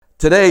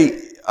Today,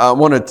 I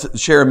want to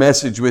share a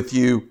message with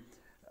you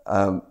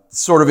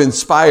sort of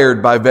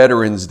inspired by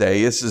Veterans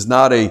Day. This is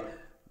not a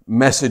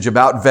message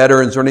about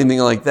veterans or anything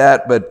like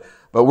that, but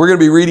we're going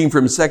to be reading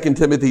from 2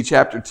 Timothy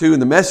chapter 2,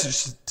 and the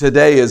message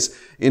today is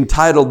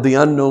entitled The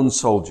Unknown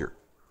Soldier.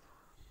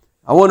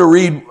 I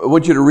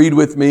want you to read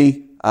with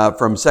me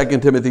from 2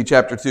 Timothy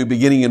chapter 2,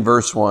 beginning in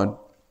verse 1.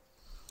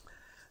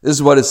 This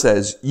is what it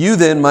says. You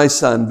then, my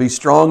son, be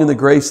strong in the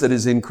grace that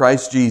is in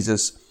Christ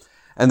Jesus,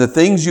 and the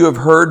things you have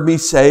heard me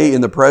say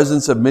in the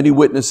presence of many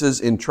witnesses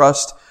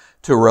entrust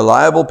to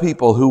reliable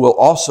people who will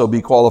also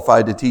be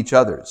qualified to teach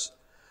others.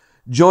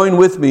 Join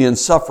with me in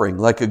suffering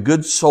like a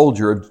good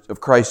soldier of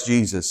Christ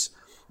Jesus.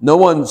 No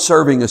one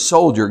serving as a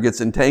soldier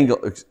gets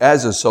entangled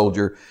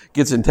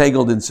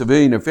in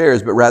civilian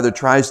affairs, but rather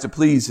tries to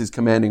please his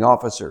commanding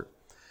officer.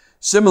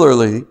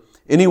 Similarly,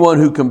 anyone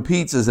who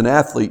competes as an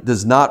athlete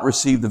does not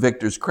receive the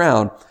victor's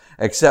crown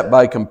except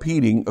by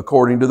competing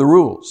according to the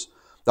rules.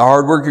 The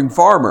hardworking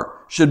farmer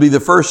should be the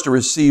first to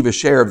receive a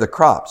share of the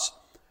crops.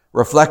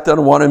 Reflect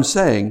on what I'm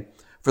saying,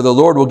 for the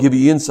Lord will give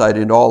you insight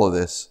into all of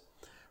this.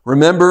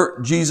 Remember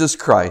Jesus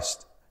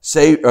Christ,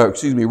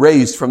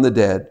 raised from the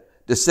dead,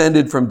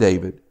 descended from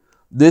David.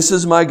 This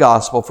is my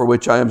gospel for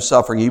which I am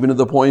suffering, even to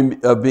the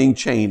point of being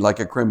chained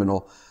like a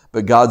criminal.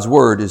 But God's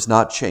word is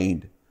not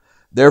chained.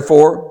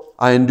 Therefore,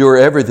 I endure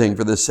everything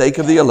for the sake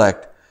of the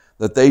elect,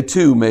 that they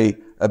too may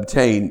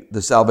obtain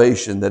the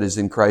salvation that is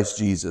in Christ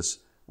Jesus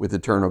with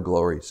eternal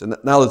glory. So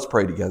now let's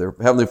pray together.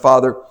 Heavenly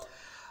Father,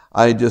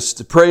 I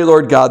just pray,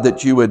 Lord God,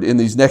 that you would, in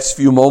these next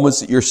few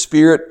moments, that your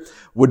Spirit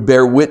would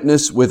bear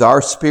witness with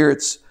our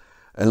spirits.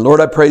 And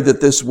Lord, I pray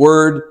that this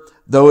word,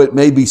 though it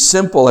may be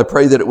simple, I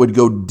pray that it would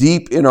go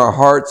deep in our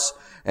hearts,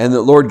 and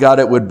that, Lord God,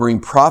 it would bring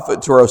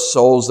profit to our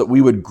souls, that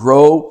we would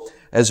grow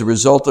as a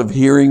result of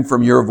hearing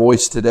from your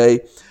voice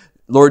today.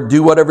 Lord,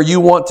 do whatever you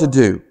want to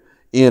do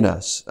in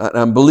us.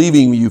 I'm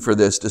believing you for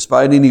this,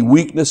 despite any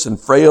weakness and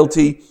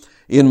frailty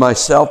in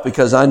myself,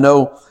 because I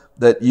know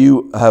that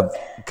you have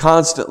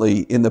constantly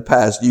in the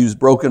past used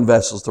broken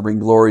vessels to bring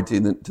glory to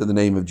the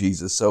name of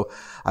Jesus. So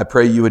I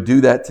pray you would do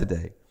that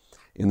today.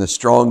 In the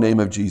strong name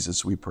of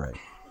Jesus we pray.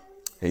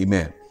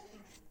 Amen.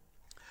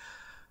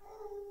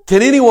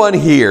 Can anyone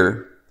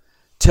here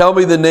tell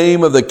me the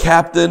name of the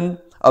captain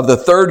of the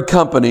 3rd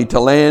Company to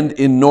land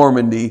in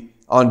Normandy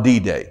on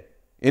D-Day?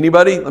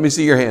 Anybody? Let me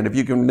see your hand if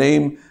you can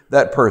name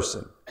that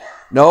person.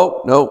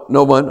 No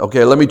one.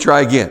 Okay, let me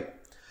try again.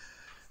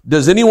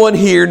 Does anyone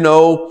here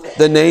know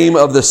the name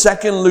of the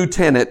 2nd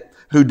lieutenant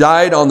who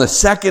died on the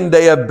 2nd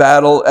day of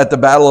battle at the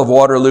Battle of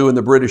Waterloo in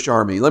the British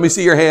Army? Let me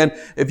see your hand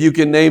if you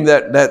can name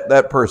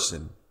that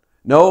person.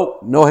 No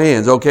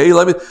hands. Okay,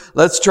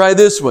 let's try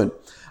this one.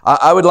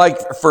 I would like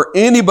for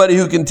anybody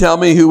who can tell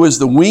me who was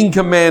the wing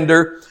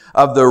commander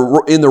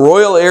in the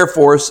Royal Air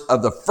Force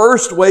of the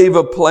first wave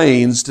of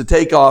planes to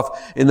take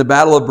off in the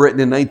Battle of Britain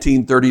in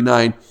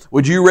 1939.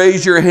 Would you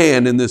raise your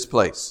hand in this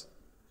place?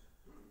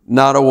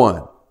 Not a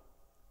one.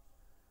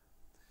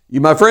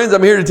 My friends,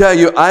 I'm here to tell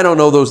you, I don't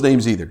know those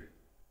names either.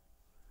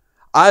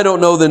 I don't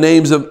know the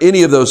names of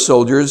any of those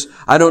soldiers.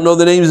 I don't know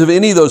the names of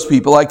any of those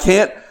people. I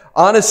can't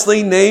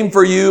honestly name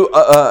for you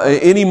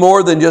any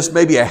more than just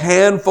maybe a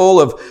handful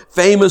of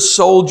famous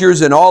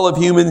soldiers in all of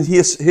human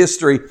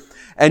history.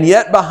 And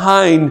yet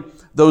behind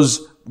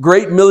those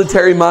great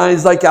military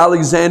minds like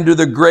Alexander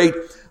the Great,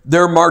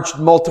 there marched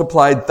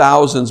multiplied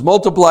thousands,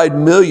 multiplied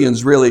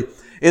millions really.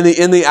 In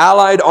the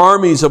Allied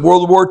armies of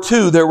World War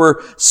II, there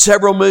were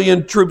several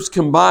million troops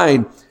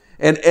combined.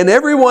 And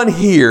everyone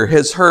here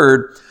has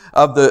heard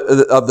of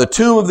the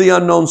tomb of the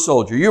unknown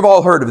soldier. You've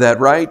all heard of that,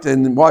 right?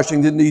 In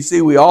Washington,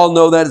 D.C., we all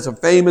know that. It's a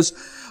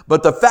famous.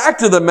 But the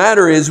fact of the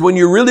matter is, when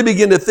you really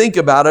begin to think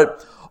about it,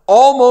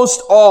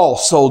 almost all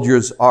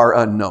soldiers are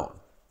unknown.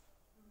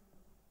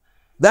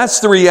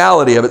 That's the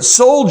reality of it.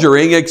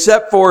 Soldiering,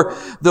 except for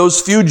those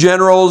few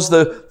generals,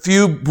 the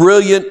few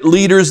brilliant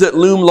leaders that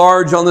loom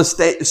large on the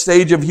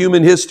stage of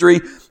human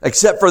history,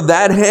 except for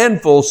that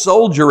handful,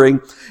 soldiering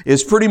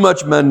is pretty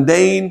much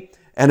mundane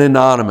and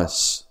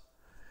anonymous.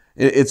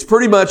 It's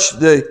pretty much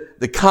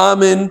the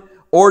common,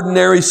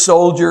 ordinary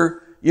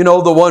soldier,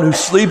 the one who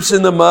sleeps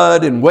in the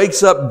mud and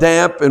wakes up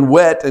damp and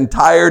wet and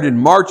tired and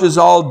marches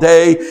all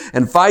day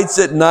and fights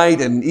at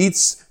night and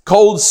eats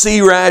cold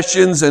sea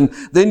rations and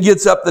then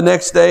gets up the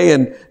next day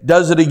and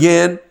does it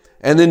again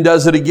and then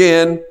does it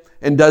again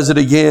and does it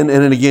again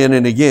and again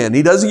and again.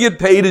 He doesn't get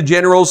paid a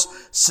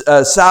general's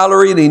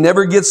salary and he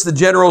never gets the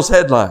general's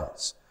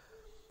headlines.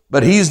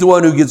 But he's the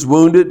one who gets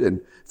wounded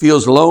and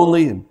feels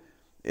lonely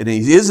and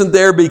he isn't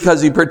there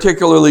because he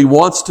particularly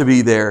wants to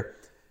be there.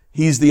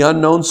 He's the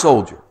unknown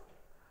soldier.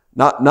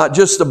 Not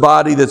just the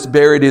body that's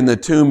buried in the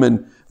tomb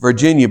in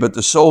Virginia, but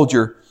the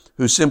soldier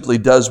who simply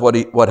does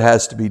what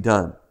has to be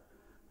done.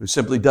 Who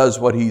simply does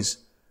what he's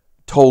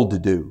told to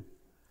do.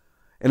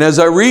 And as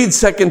I read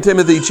 2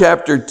 Timothy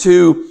chapter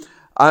 2,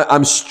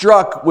 I'm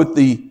struck with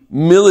the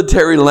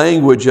military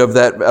language of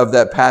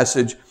that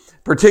passage,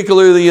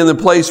 particularly in the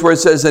place where it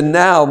says, "And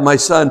now, my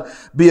son,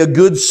 be a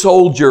good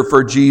soldier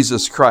for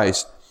Jesus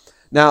Christ."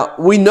 Now,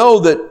 we know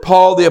that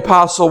Paul the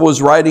apostle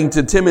was writing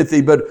to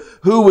Timothy, but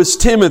who was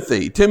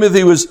Timothy?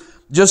 Timothy was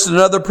just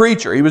another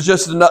preacher. He was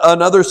just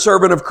another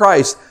servant of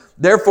Christ.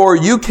 Therefore,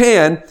 you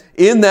can,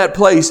 in that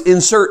place,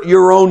 insert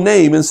your own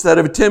name instead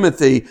of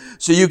Timothy.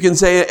 So you can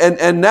say,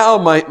 and now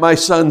my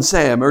son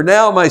Sam, or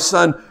now my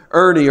son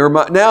Ernie, or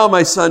now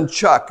my son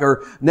Chuck,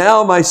 or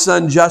now my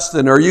son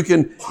Justin, or you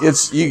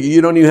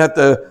don't even have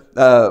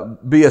to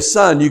be a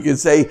son. You can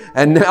say,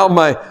 and now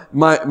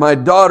my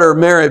daughter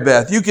Mary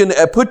Beth. You can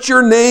put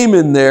your name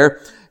in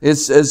there. It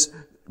says,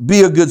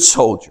 be a good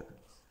soldier.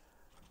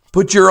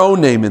 Put your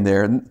own name in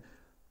there. And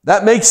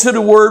that makes it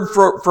a word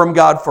from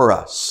God for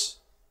us.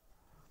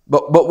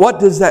 But what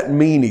does that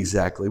mean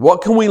exactly?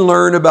 What can we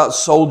learn about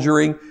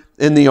soldiering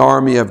in the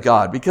army of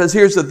God? Because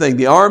here's the thing.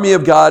 The army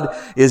of God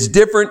is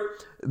different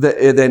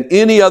than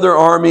any other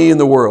army in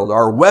the world.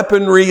 Our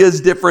weaponry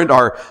is different.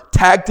 Our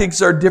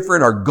tactics are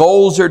different. Our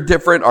goals are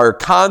different. Our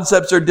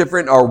concepts are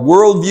different. Our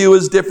worldview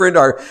is different.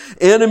 Our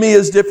enemy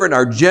is different.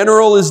 Our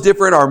general is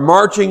different. Our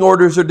marching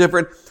orders are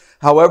different.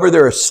 However,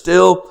 there are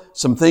still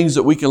some things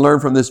that we can learn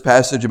from this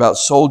passage about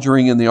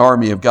soldiering in the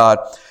army of God.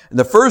 And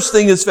the first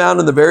thing is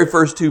found in the very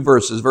first two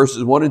verses.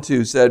 Verses 1 and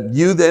 2 said,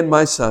 "You then,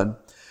 my son,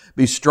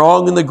 be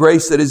strong in the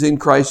grace that is in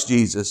Christ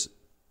Jesus."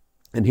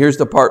 And here's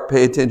the part,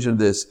 pay attention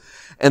to this.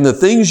 "And the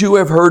things you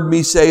have heard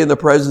me say in the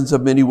presence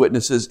of many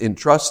witnesses,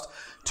 entrust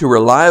to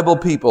reliable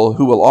people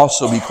who will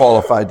also be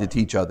qualified to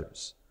teach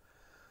others."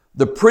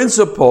 The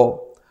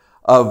principle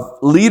of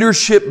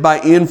leadership by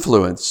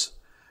influence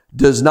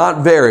does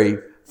not vary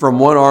from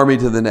one army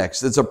to the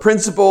next. It's a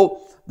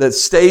principle that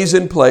stays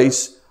in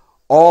place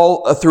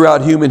all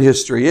throughout human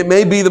history. It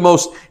may be the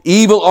most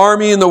evil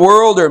army in the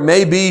world, or it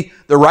may be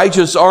the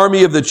righteous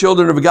army of the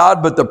children of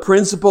God, but the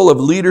principle of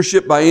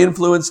leadership by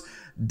influence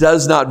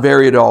does not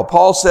vary at all.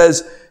 Paul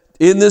says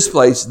in this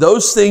place,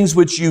 those things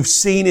which you've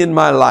seen in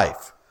my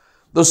life,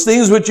 those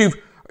things which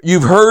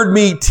you've heard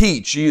me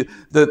teach,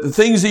 the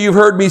things that you've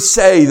heard me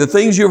say, the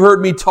things you've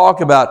heard me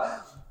talk about,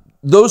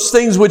 those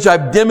things which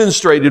I've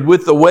demonstrated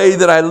with the way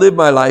that I live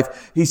my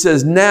life, he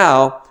says,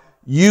 now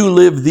you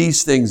live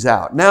these things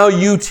out. Now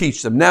you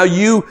teach them. Now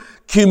you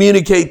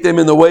communicate them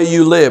in the way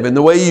you live, in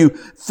the way you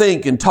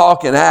think and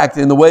talk and act,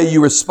 in the way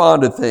you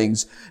respond to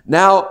things.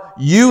 Now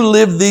you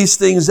live these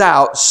things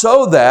out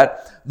so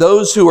that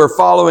those who are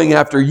following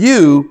after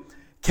you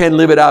can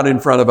live it out in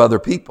front of other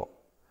people.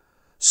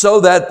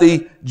 So that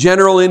the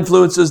general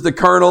influences the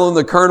colonel, and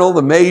the colonel,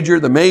 the major,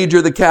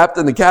 the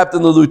captain, the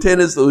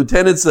lieutenants,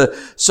 the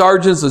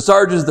sergeants,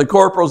 the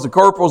corporals,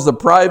 the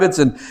privates,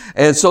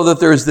 and so that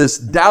there's this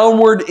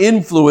downward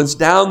influence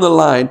down the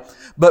line.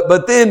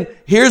 But then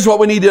here's what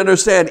we need to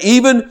understand.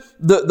 Even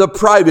the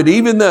private,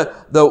 even the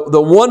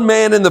one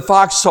man in the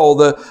foxhole,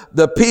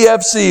 the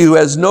PFC who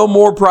has no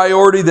more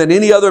priority than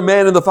any other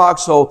man in the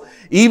foxhole,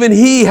 even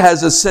he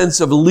has a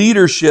sense of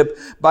leadership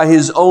by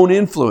his own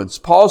influence.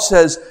 Paul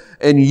says,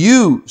 "And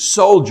you,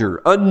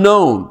 soldier,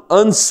 unknown,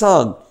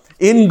 unsung,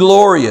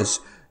 inglorious,"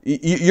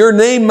 your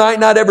name might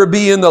not ever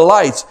be in the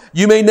lights.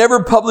 You may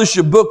never publish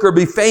a book or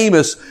be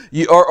famous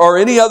or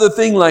any other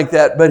thing like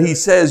that. But he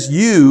says,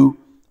 you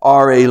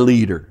are a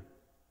leader.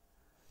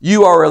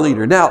 You are a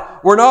leader. Now,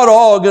 we're not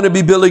all going to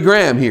be Billy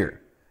Graham here.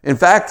 In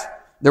fact,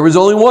 there was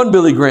only one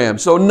Billy Graham.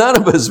 So none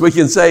of us, we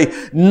can say,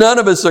 none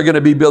of us are going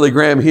to be Billy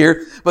Graham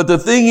here. But the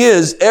thing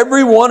is,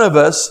 every one of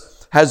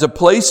us has a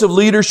place of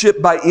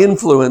leadership by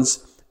influence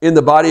in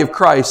the body of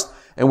Christ,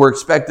 and we're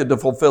expected to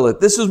fulfill it.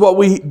 This is what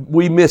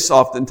we miss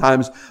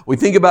oftentimes. We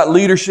think about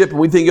leadership and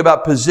we think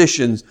about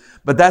positions,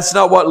 but that's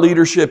not what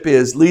leadership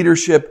is.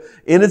 Leadership,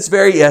 in its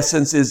very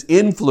essence, is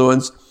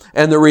influence.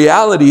 And the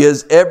reality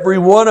is every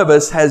one of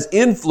us has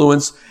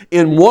influence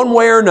in one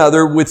way or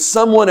another with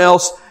someone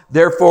else.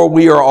 Therefore,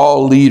 we are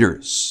all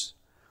leaders.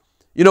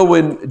 You know,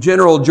 when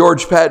General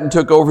George Patton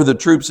took over the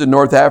troops in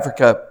North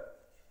Africa,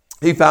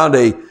 he found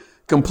a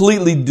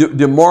completely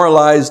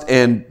demoralized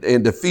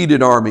and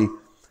defeated army.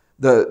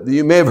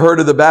 You may have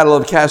heard of the Battle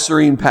of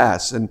Kasserine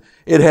Pass, and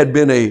it had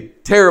been a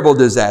terrible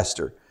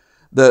disaster.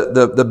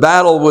 The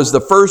battle was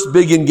the first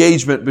big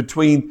engagement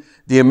between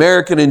the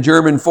American and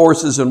German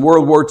forces in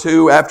World War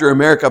II after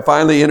America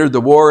finally entered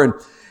the war,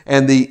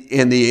 and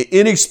the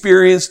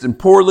inexperienced and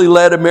poorly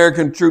led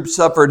American troops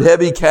suffered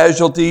heavy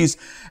casualties,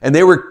 and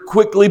they were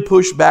quickly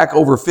pushed back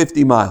over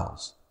 50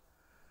 miles.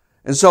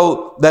 And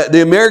so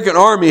the American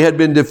army had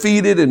been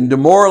defeated and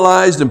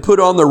demoralized and put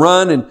on the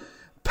run, and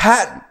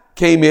Patton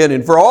came in,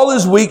 and for all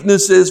his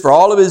weaknesses, for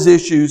all of his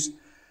issues,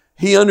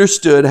 he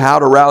understood how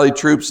to rally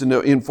troops and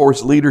to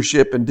enforce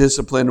leadership and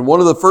discipline. And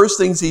one of the first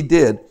things he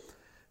did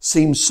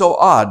seems so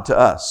odd to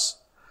us,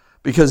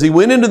 because he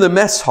went into the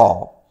mess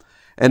hall,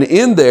 and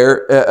in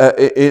there,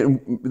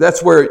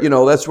 that's where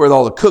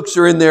all the cooks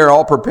are in there,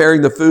 all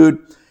preparing the food.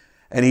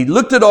 And he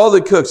looked at all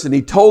the cooks and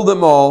he told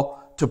them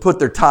all to put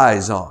their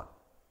ties on.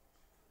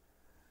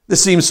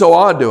 This seems so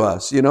odd to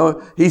us, you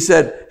know. He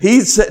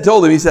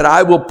told them,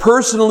 "I will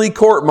personally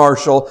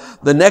court-martial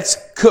the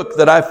next cook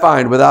that I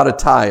find without a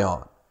tie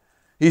on."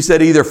 He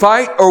said, either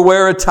fight or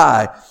wear a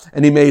tie.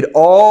 And he made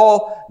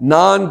all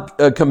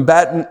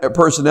non-combatant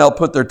personnel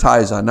put their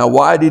ties on. Now,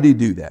 why did he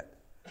do that?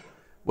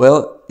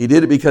 Well, he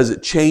did it because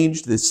it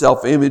changed the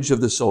self-image of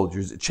the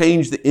soldiers. It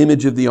changed the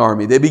image of the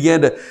army. They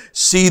began to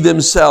see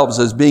themselves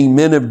as being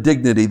men of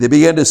dignity. They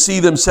began to see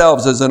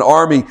themselves as an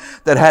army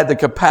that had the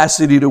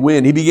capacity to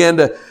win. He began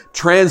to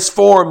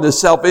transform the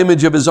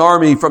self-image of his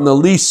army from the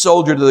least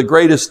soldier to the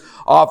greatest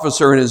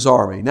officer in his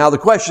army. Now, the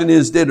question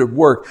is, did it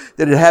work?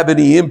 Did it have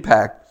any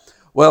impact?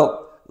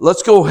 Well,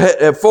 let's go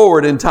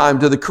forward in time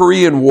to the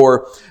Korean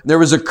War. There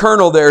was a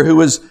colonel there who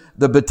was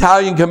the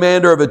battalion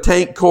commander of a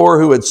tank corps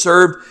who had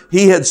served.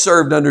 He had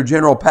served under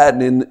General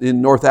Patton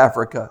in North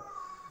Africa.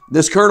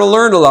 This colonel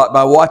learned a lot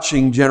by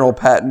watching General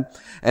Patton,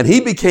 and he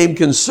became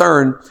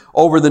concerned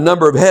over the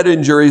number of head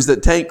injuries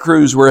that tank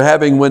crews were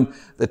having when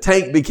the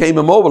tank became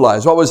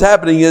immobilized. What was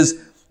happening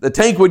is the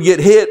tank would get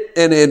hit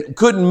and it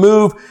couldn't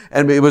move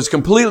and it was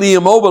completely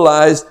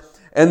immobilized,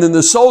 and then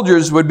the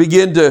soldiers would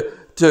begin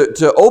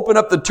to open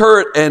up the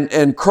turret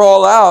and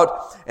crawl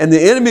out, and the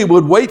enemy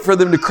would wait for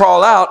them to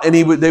crawl out, and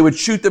they would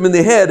shoot them in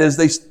the head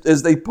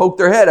as they poked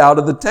their head out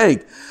of the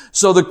tank.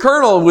 So the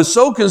colonel was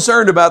so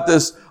concerned about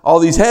all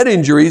these head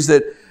injuries,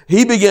 that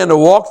he began to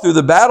walk through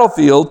the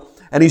battlefield,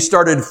 and he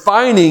started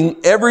fining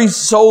every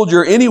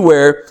soldier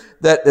anywhere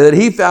that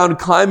he found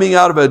climbing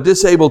out of a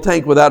disabled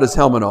tank without his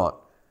helmet on.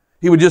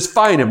 He would just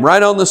fine him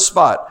right on the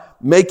spot,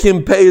 make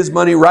him pay his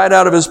money right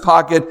out of his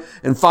pocket,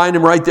 and fine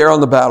him right there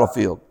on the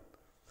battlefield.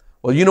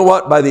 Well, you know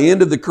what? By the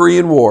end of the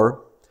Korean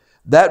War,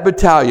 that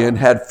battalion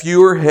had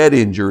fewer head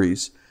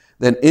injuries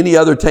than any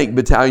other tank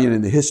battalion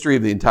in the history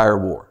of the entire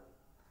war,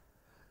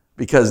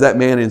 because that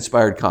man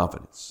inspired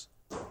confidence.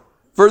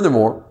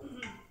 Furthermore,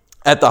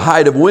 at the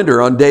height of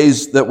winter, on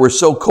days that were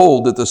so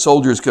cold that the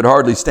soldiers could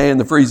hardly stand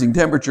the freezing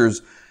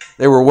temperatures,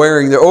 they were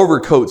wearing their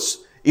overcoats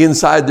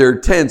inside their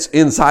tents,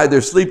 inside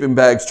their sleeping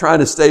bags, trying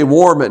to stay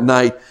warm at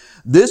night.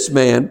 This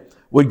man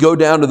would go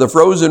down to the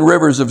frozen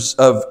rivers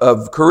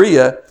of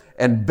Korea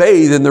and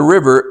bathe in the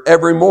river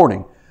every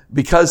morning,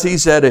 because he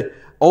said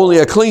only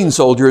a clean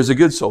soldier is a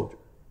good soldier.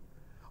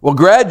 Well,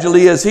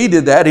 gradually, as he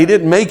did that, he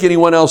didn't make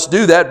anyone else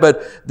do that,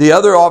 but the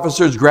other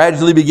officers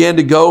gradually began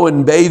to go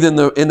and bathe in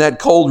that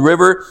cold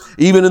river,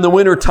 even in the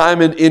winter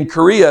time in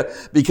Korea,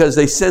 because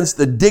they sensed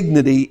the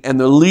dignity and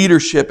the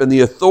leadership and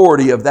the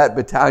authority of that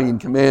battalion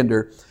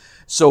commander.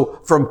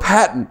 So from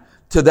Patton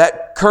to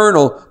that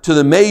colonel, to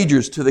the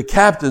majors, to the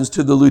captains,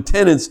 to the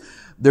lieutenants,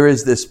 there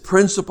is this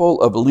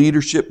principle of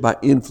leadership by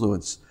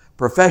influence.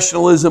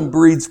 Professionalism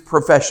breeds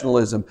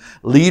professionalism.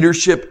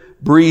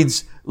 Leadership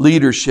breeds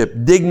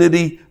leadership.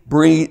 Dignity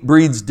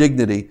breeds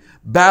dignity.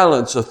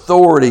 Balance,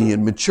 authority,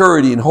 and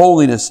maturity and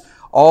holiness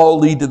all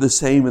lead to the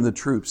same in the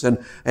troops. And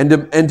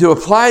to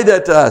apply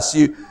that to us,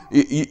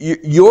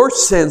 your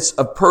sense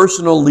of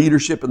personal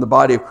leadership in the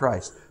body of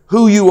Christ,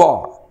 who you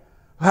are,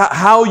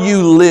 how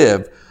you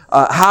live,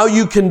 how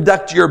you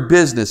conduct your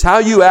business, how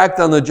you act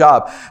on the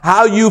job,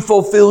 how you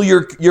fulfill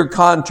your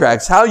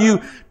contracts, how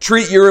you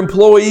treat your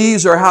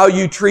employees or how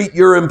you treat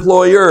your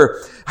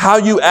employer, how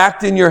you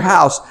act in your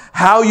house,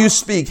 how you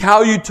speak,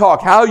 how you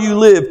talk, how you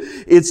live.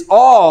 It's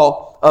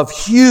all of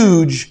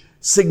huge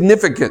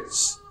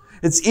significance.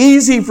 It's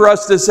easy for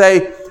us to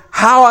say,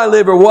 how I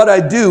live or what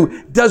I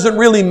do doesn't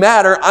really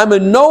matter. I'm a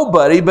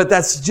nobody, but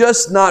that's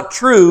just not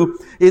true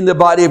in the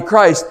body of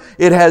Christ.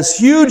 It has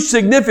huge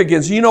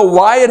significance. You know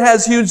why it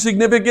has huge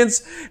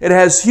significance? It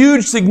has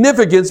huge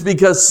significance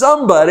because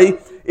somebody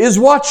is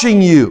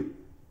watching you.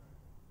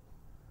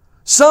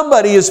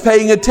 Somebody is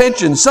paying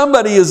attention.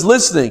 Somebody is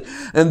listening.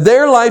 And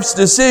their life's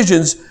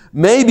decisions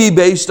may be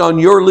based on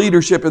your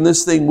leadership in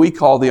this thing we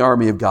call the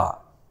army of God.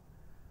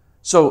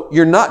 So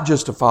you're not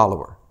just a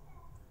follower.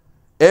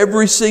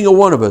 Every single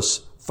one of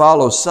us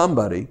follows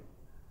somebody,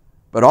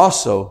 but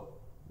also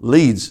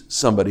leads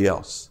somebody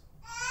else.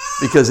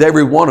 Because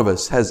every one of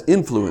us has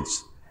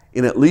influence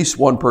in at least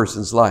one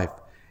person's life.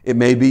 It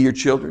may be your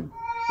children.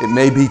 It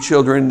may be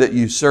children that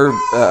you serve,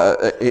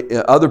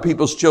 other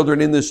people's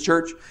children in this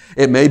church.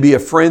 It may be a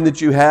friend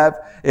that you have.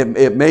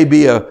 It may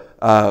be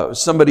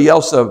somebody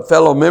else, a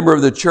fellow member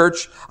of the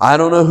church. I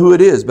don't know who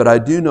it is, but I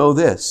do know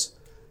this.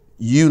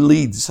 You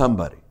lead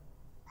somebody.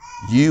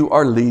 You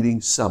are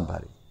leading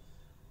somebody.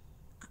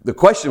 The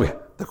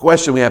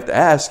question we have to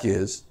ask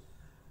is,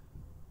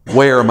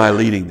 where am I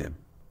leading them?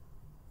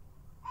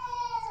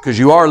 Because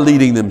you are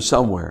leading them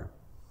somewhere.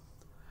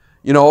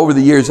 You know, over the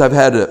years, I've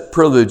had a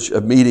privilege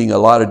of meeting a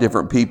lot of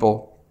different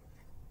people.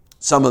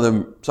 Some of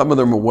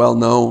them are well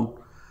known,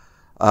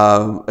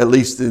 at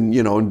least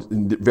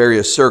in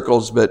various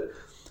circles. But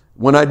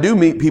when I do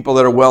meet people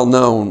that are well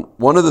known,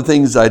 one of the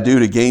things I do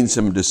to gain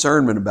some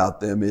discernment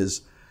about them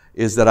is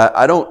that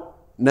I don't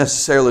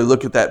necessarily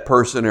look at that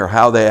person or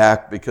how they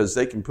act, because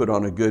they can put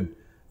on a good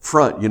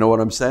front. You know what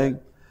I'm saying?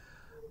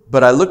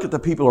 But I look at the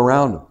people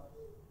around them.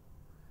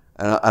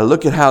 And I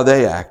look at how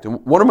they act.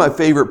 And one of my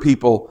favorite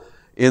people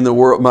in the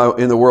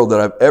world that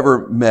I've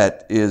ever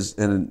met is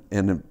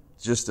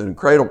just an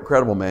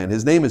incredible man.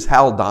 His name is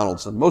Hal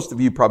Donaldson. Most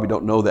of you probably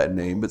don't know that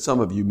name, but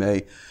some of you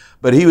may.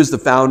 But he was the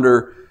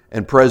founder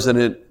and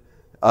president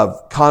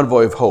of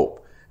Convoy of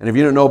Hope. And if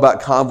you don't know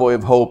about Convoy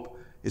of Hope,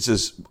 it's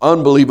this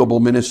unbelievable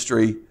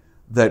ministry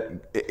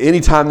that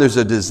anytime there's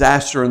a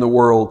disaster in the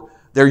world,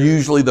 they're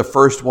usually the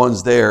first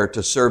ones there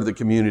to serve the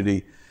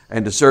community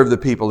and to serve the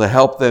people, to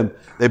help them.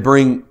 They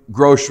bring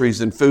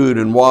groceries and food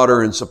and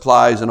water and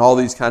supplies and all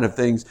these kind of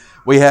things.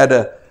 We had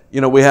a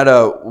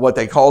what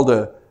they called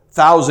a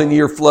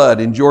 1,000-year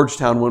flood in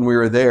Georgetown when we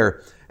were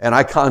there. And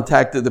I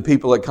contacted the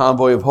people at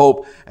Convoy of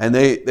Hope, and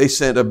they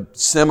sent a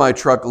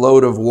semi-truck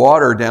load of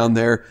water down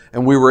there,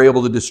 and we were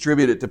able to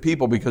distribute it to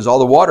people because all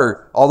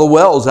the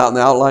wells out in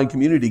the outlying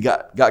community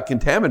got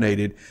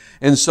contaminated.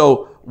 And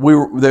so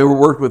they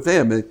worked with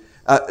them.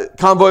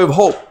 Convoy of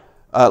Hope,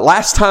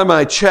 last time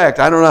I checked,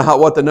 I don't know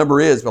what the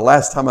number is, but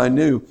last time I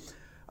knew,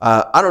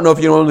 I don't know if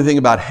you know anything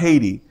about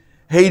Haiti.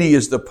 Haiti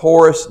is the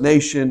poorest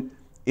nation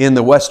in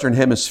the Western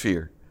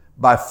Hemisphere,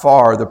 by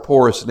far the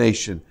poorest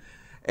nation.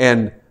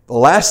 And the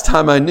last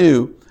time I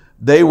knew,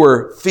 they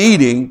were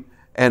feeding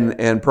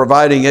and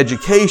providing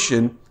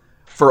education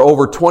for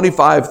over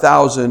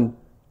 25,000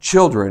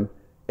 children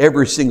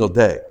every single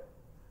day.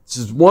 This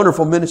is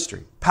wonderful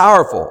ministry,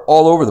 powerful,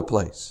 all over the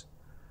place.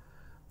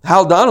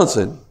 Hal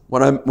Donaldson,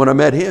 when I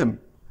met him,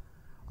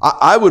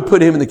 I would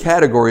put him in the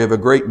category of a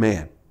great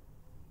man.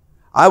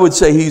 I would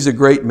say he's a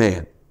great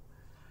man.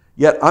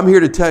 Yet I'm here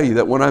to tell you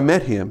that when I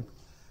met him,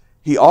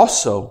 he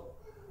also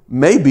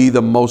may be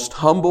the most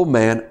humble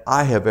man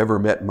I have ever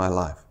met in my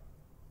life.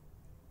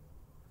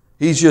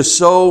 He's just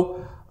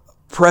so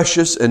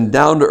precious and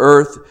down to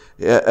earth.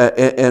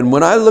 And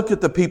when I look at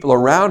the people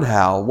around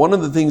Hal, one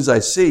of the things I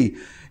see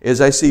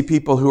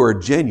people who are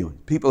genuine,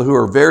 people who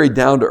are very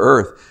down to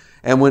earth.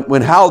 And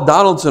when Hal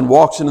Donaldson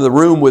walks into the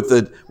room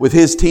with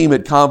his team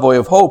at Convoy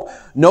of Hope,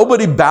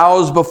 nobody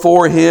bows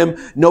before him.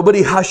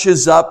 Nobody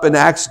hushes up and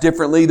acts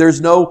differently.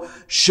 There's no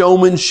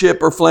showmanship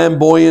or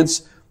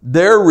flamboyance.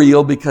 They're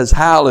real because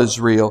Hal is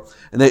real.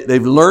 And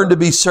they've learned to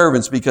be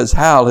servants because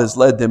Hal has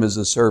led them as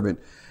a servant.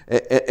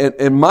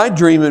 And my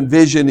dream and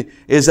vision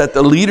is that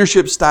the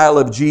leadership style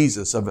of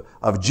Jesus,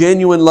 of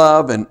genuine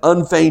love and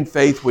unfeigned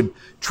faith, would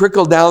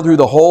trickle down through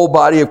the whole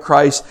body of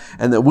Christ,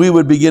 and that we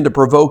would begin to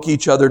provoke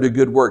each other to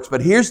good works.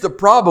 But here's the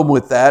problem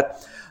with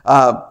that.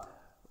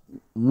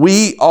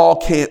 We all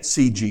can't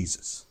see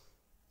Jesus.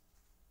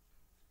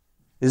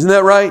 Isn't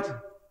that right?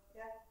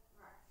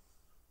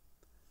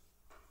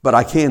 But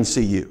I can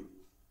see you.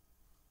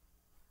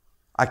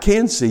 I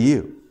can see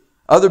you.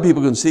 Other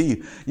people can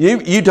see you.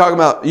 You talk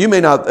about, you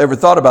may not ever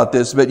thought about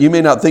this, but you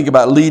may not think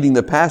about leading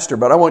the pastor,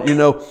 but I want you to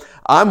know,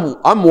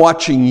 I'm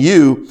watching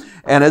you,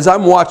 and as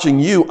I'm watching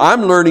you,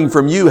 I'm learning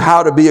from you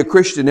how to be a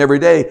Christian every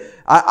day.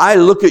 I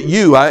look at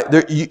you,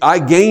 I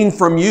gain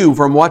from you,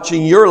 from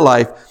watching your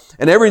life.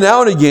 And every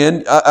now and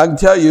again, I can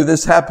tell you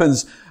this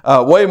happens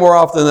way more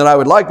often than I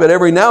would like, but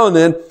every now and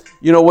then,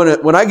 you know,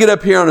 when I get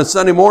up here on a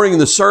Sunday morning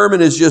and the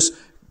sermon is just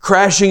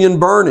crashing and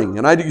burning,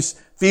 and I just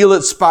feel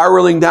it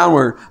spiraling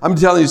downward. I'm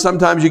telling you,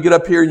 sometimes you get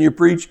up here and you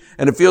preach,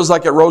 and it feels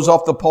like it rolls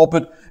off the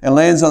pulpit and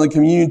lands on the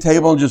communion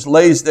table and just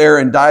lays there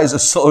and dies a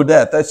slow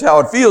death. That's how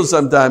it feels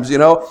sometimes, you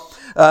know.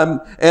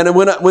 And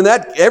when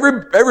that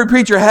every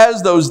preacher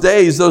has those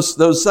days,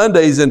 those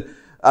Sundays, and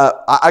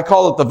I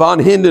call it the von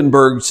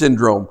Hindenburg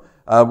syndrome,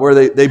 where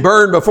they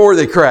burn before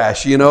they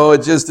crash. You know,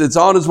 it's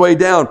on its way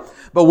down.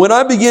 But when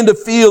I begin to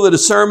feel that a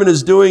sermon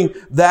is doing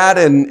that,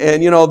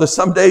 and you know,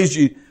 some days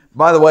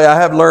by the way, I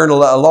have learned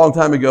a long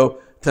time ago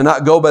to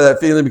not go by that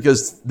feeling,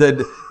 because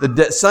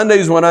the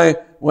Sundays when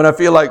I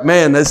feel like,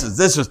 man, this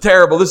is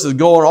terrible, this is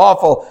going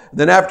awful,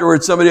 then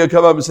afterwards somebody will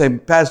come up and say,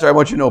 Pastor, I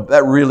want you to know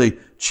that really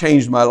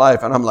changed my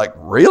life. And I'm like,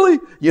 really?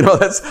 You know,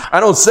 I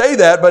don't say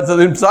that, but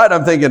inside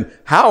I'm thinking,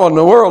 how in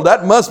the world?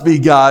 That must be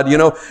God, you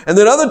know. And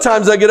then other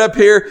times I get up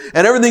here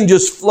and everything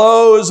just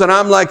flows, and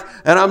I'm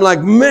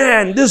like,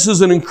 man, this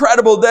is an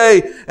incredible day.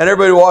 And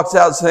everybody walks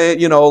out saying,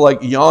 you know, like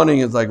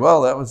yawning. It's like,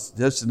 well, that was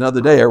just another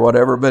day or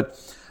whatever.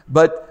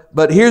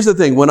 But here's the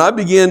thing. When I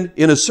begin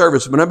in a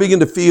service, when I begin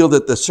to feel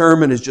that the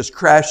sermon is just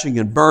crashing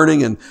and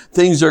burning and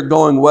things are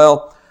going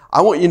well,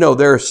 I want you to know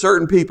there are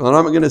certain people, and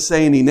I'm not going to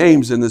say any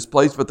names in this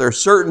place, but there are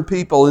certain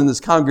people in this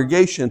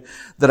congregation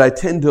that I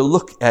tend to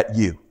look at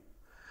you.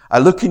 I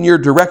look in your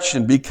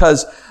direction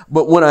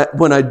but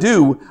when I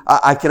do,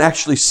 I can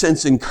actually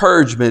sense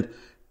encouragement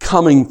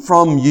coming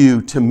from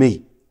you to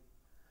me.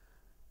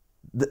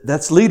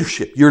 That's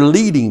leadership. You're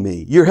leading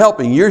me. You're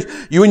helping.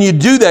 When you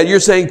do that,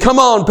 you're saying, come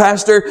on,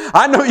 Pastor.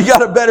 I know you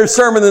got a better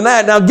sermon than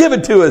that. Now give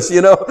it to us,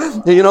 you know.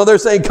 You know, they're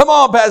saying, come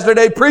on, Pastor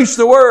Dave, preach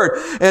the word.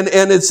 And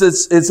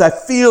it's I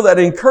feel that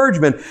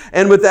encouragement.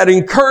 And with that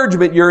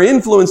encouragement, you're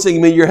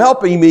influencing me. You're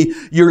helping me.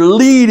 You're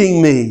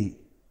leading me.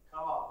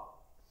 Come on.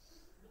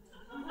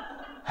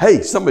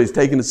 Hey, somebody's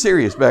taking it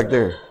serious back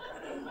there.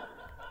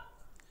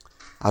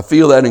 I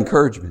feel that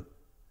encouragement.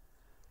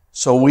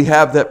 So we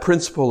have that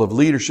principle of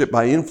leadership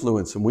by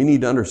influence, and we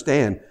need to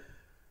understand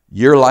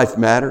your life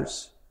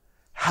matters,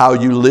 how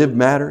you live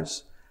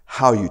matters,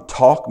 how you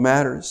talk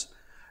matters,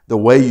 the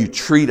way you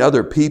treat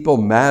other people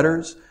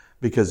matters,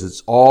 because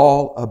it's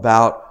all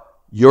about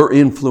your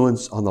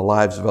influence on the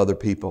lives of other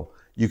people.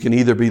 You can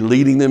either be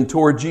leading them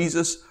toward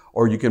Jesus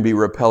or you can be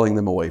repelling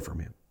them away from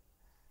Him.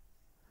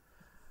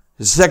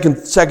 The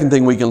second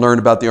thing we can learn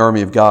about the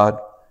army of God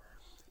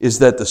is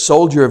that the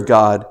soldier of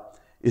God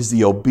is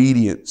the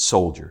obedient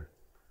soldier.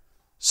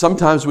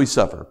 Sometimes we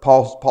suffer.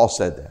 Paul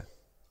said that.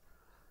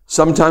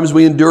 Sometimes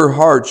we endure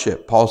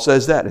hardship. Paul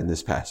says that in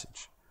this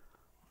passage.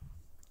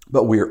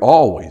 But we are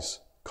always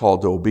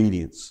called to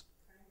obedience.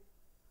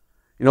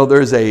 You know,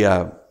 there's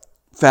a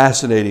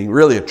fascinating,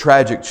 really a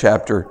tragic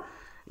chapter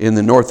in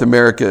the North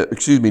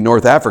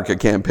Africa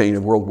campaign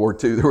of World War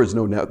II. There was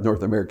no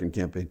North American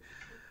campaign.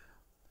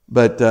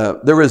 But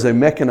there was a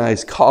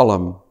mechanized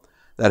column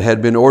that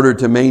had been ordered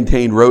to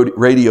maintain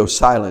radio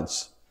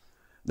silence.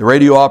 The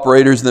radio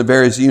operators in the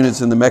various units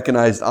in the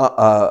mechanized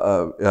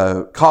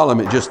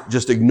column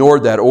just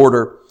ignored that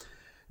order.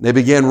 They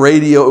began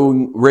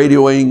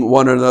radioing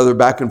one another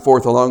back and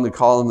forth along the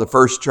column. The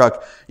first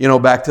truck,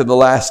 back to the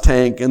last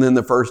tank, and then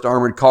the first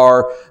armored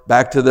car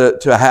back to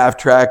a half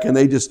track. And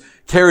they just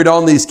carried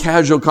on these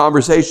casual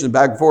conversations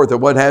back and forth that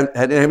what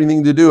had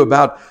anything to do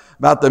about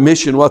the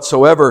mission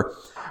whatsoever.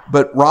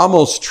 But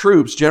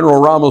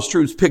General Rommel's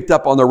troops picked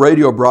up on the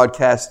radio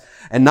broadcast,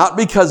 and not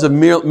because of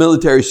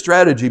military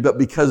strategy, but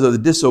because of the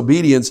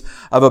disobedience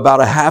of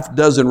about a half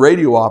dozen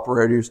radio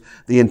operators,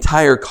 the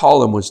entire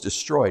column was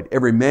destroyed.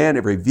 Every man,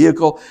 every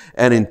vehicle,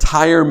 an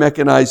entire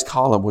mechanized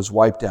column was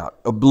wiped out,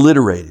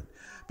 obliterated,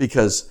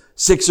 because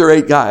 6 or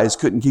 8 guys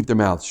couldn't keep their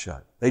mouths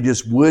shut. They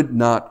just would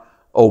not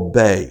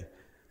obey.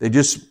 They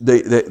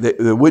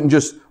wouldn't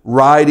just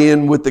ride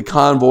in with the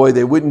convoy.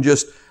 They wouldn't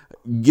just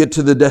get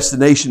to the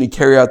destination and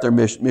carry out their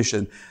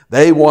mission.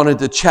 They wanted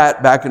to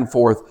chat back and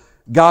forth,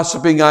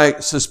 gossiping, I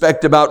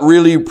suspect, about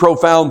really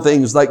profound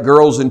things like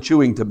girls and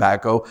chewing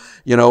tobacco,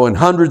 and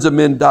hundreds of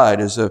men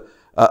died as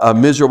a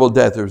miserable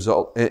death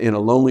in a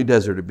lonely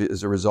desert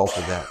as a result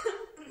of that.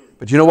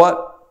 But you know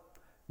what?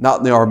 Not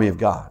in the army of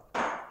God.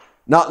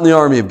 Not in the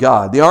army of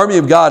God. The army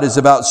of God is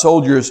about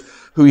soldiers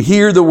who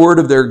hear the word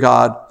of their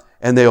God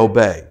and they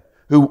obey.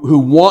 Who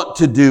want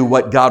to do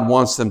what God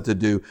wants them to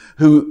do,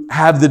 who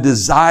have the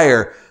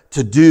desire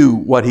to do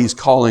what He's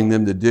calling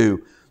them to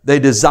do. They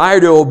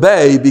desire to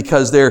obey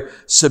because they're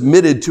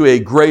submitted to a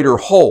greater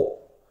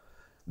whole.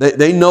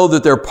 They know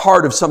that they're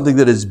part of something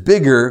that is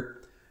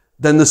bigger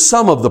than the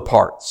sum of the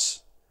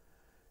parts.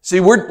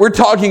 See, we're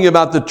talking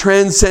about the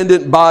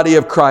transcendent body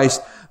of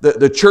Christ,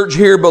 the church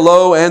here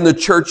below and the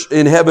church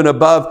in heaven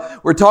above.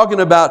 We're talking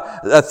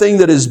about a thing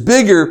that is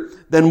bigger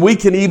than we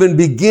can even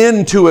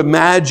begin to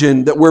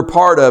imagine that we're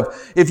part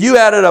of. If you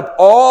added up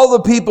all the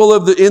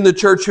people in the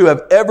church who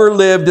have ever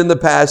lived in the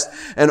past,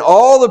 and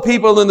all the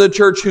people in the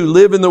church who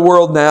live in the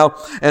world now,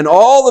 and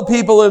all the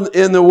people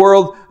in the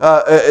world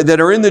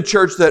that are in the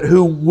church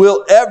who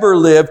will ever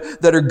live,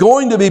 that are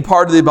going to be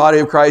part of the body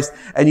of Christ,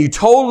 and you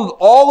totaled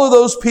all of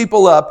those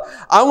people up,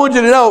 I want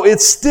you to know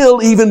it's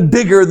still even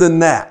bigger than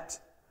that.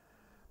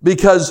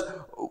 Because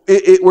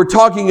we're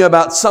talking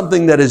about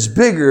something that is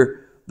bigger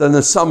than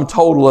the sum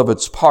total of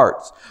its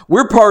parts.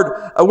 We're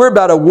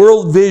about a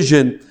world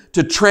vision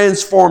to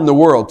transform the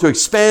world, to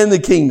expand the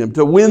kingdom,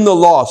 to win the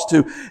lost,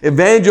 to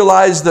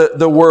evangelize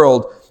the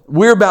world.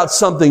 We're about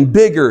something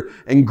bigger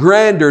and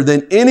grander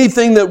than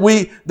anything that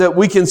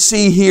we can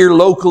see here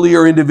locally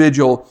or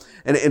individual.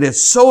 And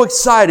it's so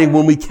exciting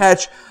when we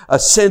catch a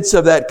sense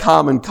of that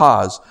common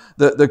cause.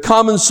 The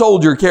common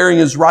soldier carrying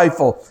his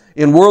rifle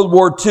in World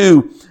War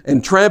II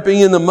and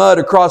tramping in the mud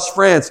across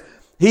France,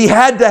 he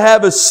had to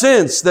have a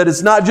sense that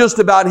it's not just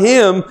about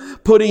him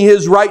putting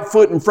his right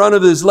foot in front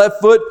of his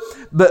left foot,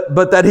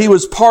 but that he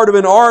was part of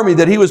an army,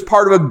 that he was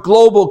part of a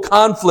global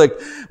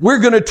conflict. We're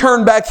going to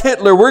turn back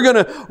Hitler. We're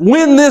going to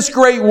win this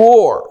great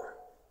war.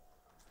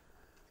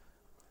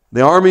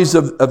 The armies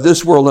of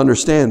this world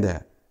understand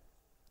that.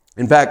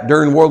 In fact,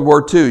 during World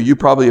War II, you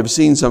probably have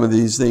seen some of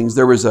these things.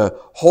 There was a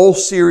whole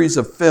series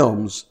of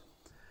films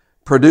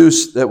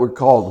produced that were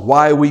called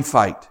Why We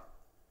Fight.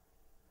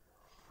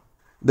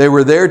 They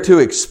were there to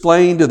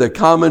explain to the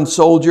common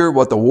soldier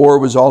what the war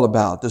was all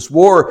about. This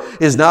war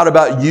is not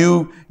about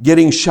you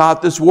getting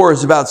shot. This war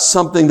is about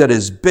something that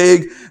is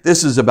big.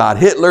 This is about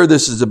Hitler.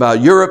 This is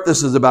about Europe.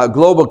 This is about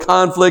global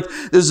conflict.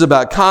 This is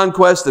about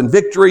conquest and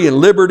victory and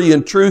liberty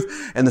and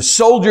truth. And the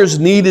soldiers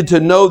needed to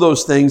know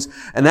those things.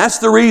 And that's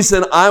the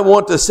reason I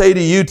want to say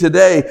to you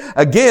today,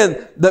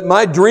 again, that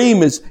my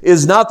dream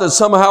is not that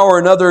somehow or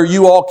another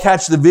you all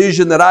catch the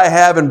vision that I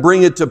have and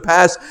bring it to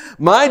pass.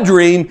 My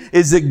dream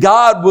is that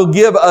God will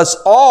give us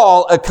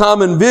all a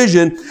common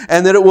vision,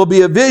 and that it will be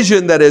a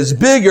vision that is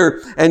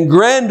bigger and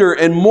grander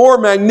and more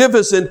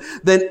magnificent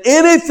than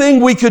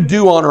anything we could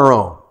do on our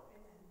own.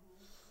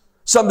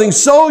 Something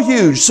so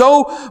huge,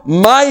 so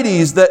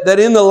mighty that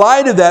in the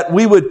light of that,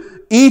 we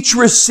would each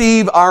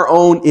receive our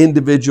own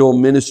individual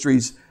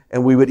ministries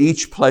and we would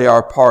each play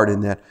our part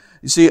in that.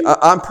 You see,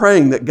 I'm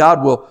praying that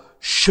God will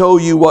show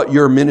you what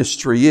your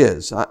ministry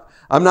is.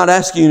 I'm not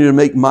asking you to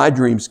make my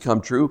dreams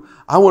come true.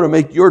 I want to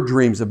make your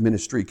dreams of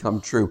ministry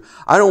come true.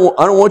 I don't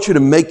want you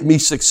to make me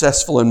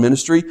successful in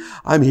ministry.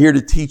 I'm here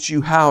to teach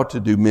you how to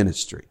do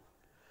ministry.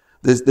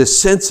 This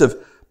sense of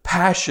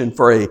passion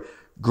for a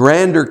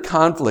grander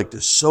conflict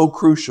is so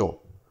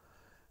crucial.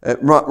 It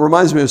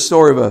reminds me of a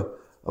story of a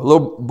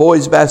little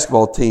boys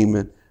basketball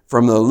team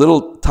from the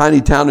little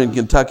tiny town in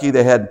Kentucky.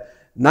 They had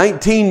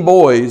 19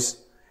 boys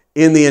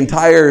in the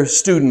entire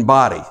student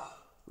body.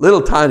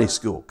 Little tiny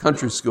school,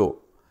 country school.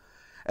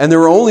 And there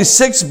were only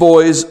 6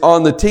 boys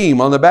on the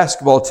team, on the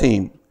basketball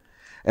team.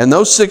 And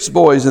those 6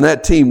 boys in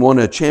that team won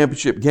a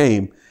championship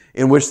game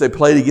in which they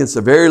played against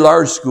a very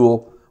large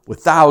school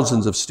with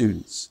thousands of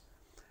students.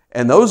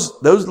 And those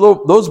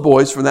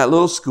boys from that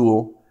little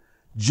school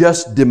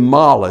just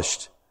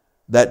demolished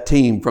that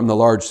team from the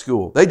large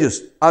school. They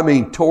just,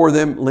 tore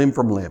them limb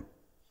from limb.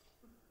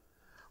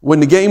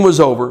 When the game was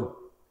over,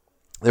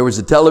 there was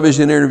a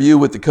television interview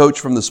with the coach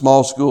from the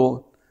small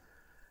school.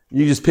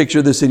 You just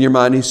picture this in your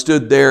mind. He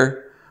stood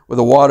there with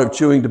a wad of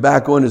chewing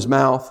tobacco in his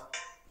mouth.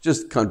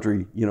 Just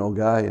country,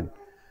 guy, and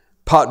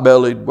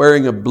pot-bellied,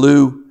 wearing a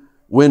blue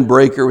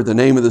windbreaker with the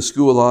name of the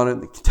school on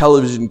it. The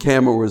television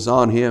camera was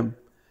on him.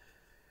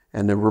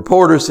 And the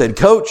reporter said,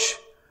 "Coach,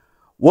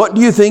 what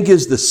do you think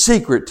is the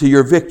secret to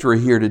your victory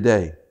here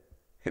today?"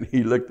 And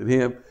he looked at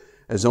him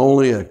as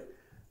only an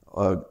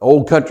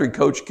old country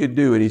coach could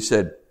do. And he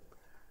said,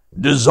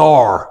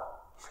 "Desire."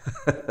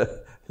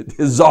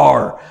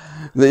 Desire.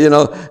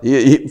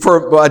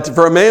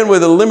 For a man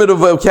with a limited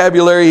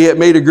vocabulary, he had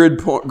made a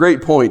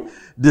great point.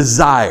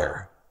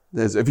 Desire.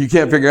 If you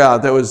can't figure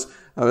out, that was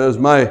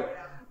my...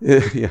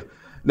 Yeah.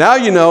 Now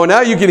you know.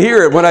 Now you can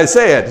hear it when I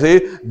say it.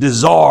 See?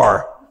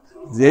 Desire.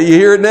 You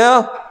hear it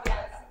now?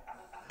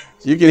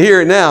 You can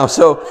hear it now.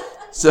 So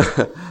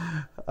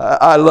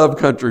I love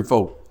country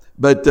folk.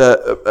 But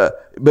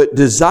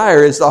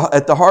desire is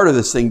at the heart of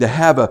this thing, to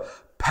have a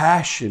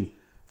passion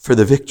for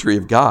the victory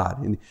of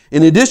God. And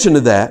in addition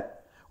to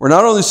that, we're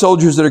not only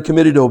soldiers that are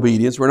committed to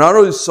obedience, we're not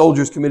only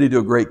soldiers committed to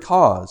a great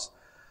cause,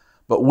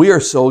 but we are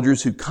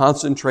soldiers who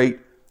concentrate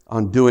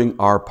on doing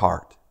our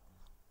part.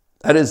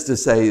 That is to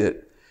say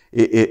that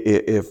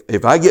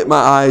if I get my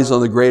eyes on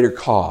the greater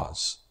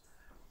cause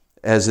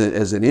as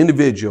an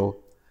individual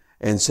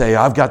and say,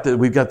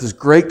 we've got this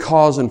great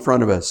cause in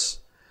front of us,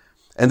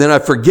 and then I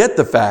forget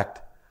the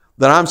fact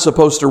that I'm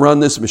supposed to run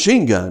this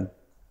machine gun,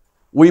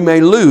 we may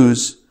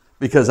lose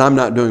because I'm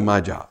not doing my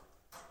job.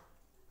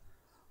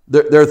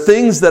 There are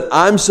things that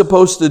I'm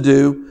supposed to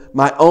do,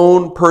 my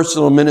own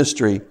personal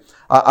ministry.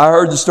 I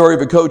heard the story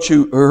of a coach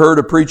who heard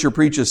a preacher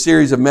preach a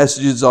series of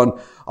messages on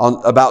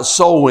about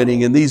soul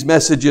winning, and these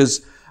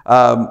messages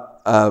they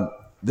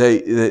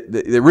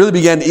really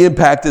began to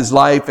impact his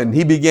life, and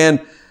he began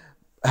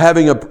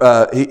having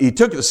he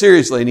took it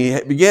seriously, and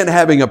he began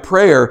having a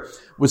prayer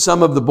with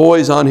some of the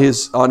boys on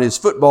his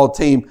football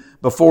team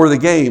before the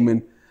game,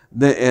 and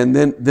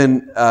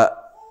then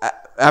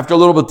after a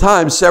little bit of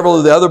time, several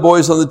of the other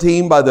boys on the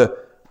team, by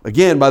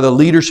the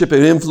leadership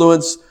and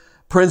influence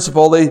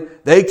principle,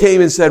 they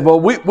came and said, "Well,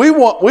 we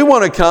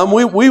want to come.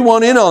 We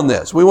want in on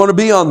this. We want to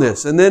be on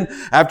this." And then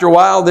after a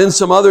while, then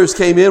some others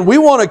came in. We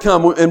want to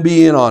come and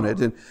be in on it.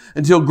 And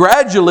until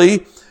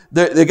gradually,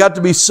 there got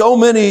to be so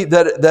many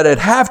that at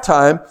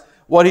halftime,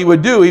 what he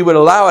would do, he would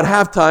allow at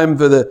halftime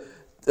for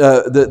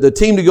the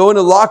team to go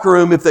into the locker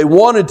room if they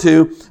wanted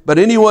to, but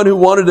anyone who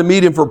wanted to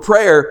meet him for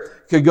prayer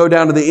could go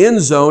down to the end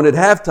zone at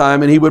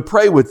halftime, and he would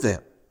pray with them.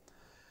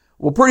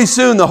 Well, pretty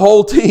soon the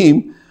whole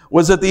team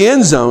was at the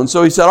end zone.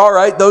 So he said, "All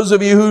right, those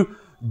of you who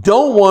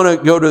don't want to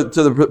go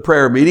to the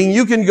prayer meeting,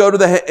 you can go to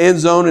the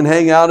end zone and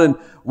hang out, and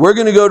we're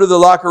going to go to the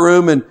locker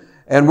room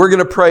and we're going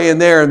to pray in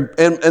there."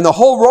 And the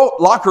whole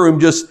locker room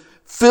just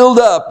filled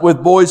up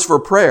with boys for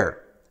prayer.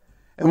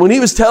 And when he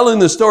was telling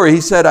the story,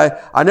 he said,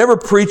 I never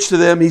preached to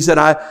them. He said,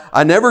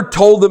 I never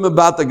told them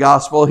about the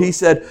gospel. He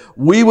said,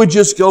 we would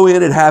just go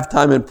in at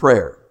halftime in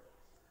prayer.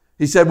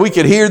 He said, we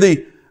could hear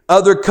the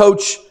other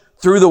coach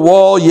through the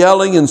wall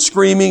yelling and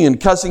screaming and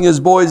cussing his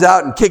boys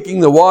out and kicking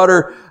the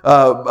water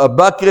a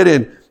bucket.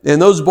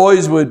 And those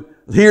boys would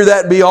hear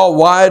that be all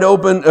wide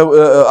open,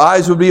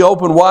 eyes would be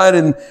open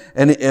wide.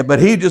 But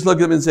he'd just look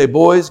at them and say,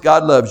 "Boys,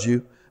 God loves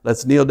you.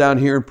 Let's kneel down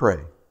here and pray."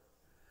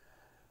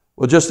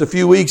 Well, just a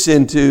few weeks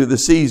into the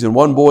season,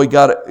 one boy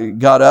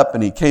got up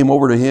and he came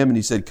over to him and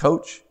he said,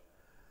 "Coach,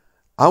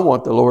 I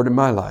want the Lord in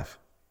my life."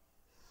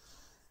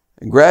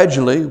 And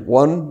gradually,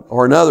 one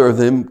or another of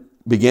them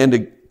began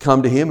to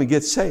come to him and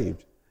get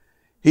saved.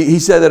 He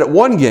said that at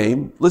one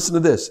game, listen to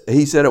this,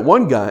 he said at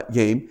one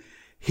game,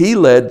 he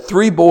led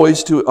 3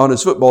 boys on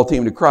his football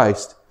team to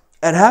Christ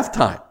at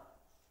halftime.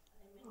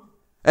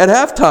 At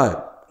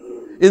halftime.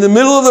 In the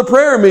middle of the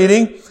prayer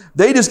meeting,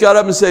 they just got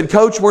up and said,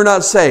 "Coach, we're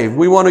not saved.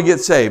 We want to get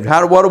saved.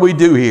 What do we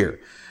do here?"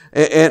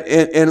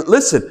 And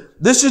listen,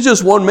 this is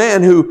just one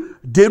man who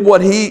did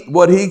what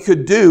he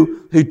could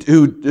do,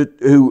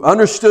 who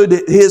understood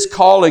his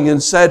calling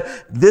and said,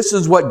 "This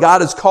is what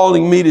God is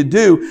calling me to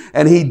do."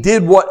 And he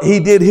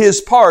did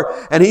his part,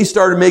 and he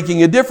started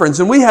making a difference.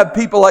 And we have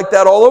people like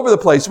that all over the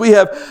place. We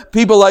have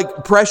people like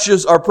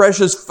our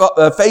precious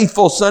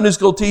faithful Sunday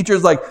school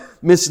teachers like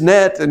Miss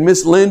Nett and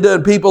Miss Linda,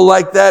 and people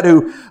like that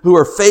who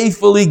are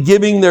faithfully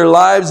giving their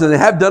lives, and they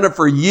have done it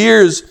for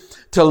years,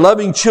 to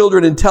loving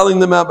children and telling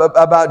them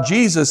about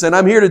Jesus. And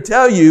I'm here to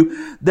tell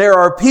you, there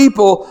are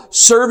people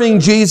serving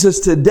Jesus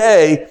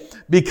today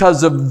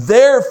because of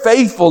their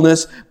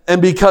faithfulness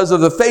and because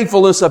of the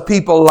faithfulness of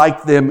people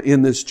like them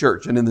in this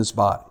church and in this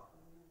body.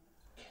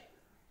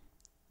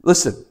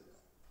 Listen,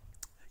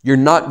 you're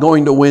not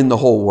going to win the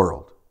whole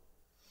world.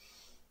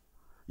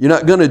 You're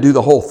not going to do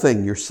the whole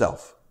thing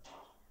yourself.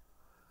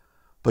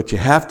 But you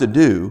have to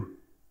do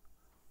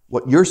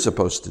what you're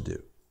supposed to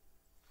do.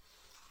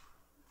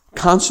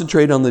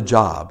 Concentrate on the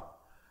job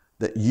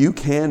that you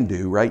can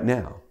do right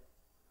now.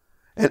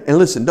 And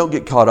listen, don't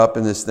get caught up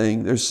in this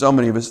thing. There's so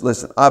many of us.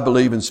 Listen, I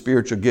believe in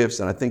spiritual gifts,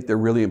 and I think they're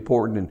really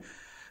important. And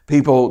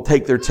people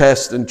take their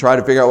tests and try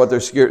to figure out what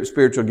their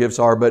spiritual gifts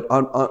are. But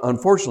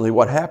unfortunately,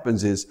 what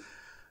happens is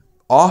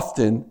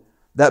often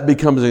that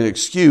becomes an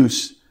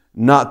excuse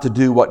not to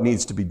do what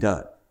needs to be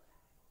done.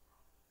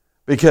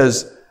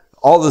 Because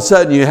all of a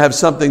sudden you have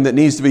something that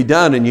needs to be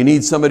done and you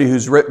need somebody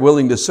who's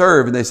willing to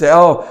serve, and they say,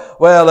 oh,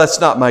 well, that's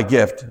not my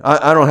gift.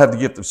 I don't have the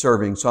gift of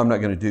serving, so I'm not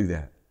going to do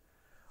that.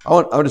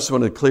 I just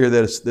want to clear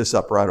this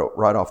up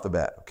right off the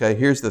bat. Okay,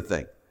 here's the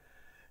thing.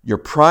 Your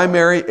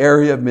primary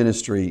area of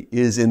ministry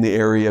is in the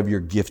area of your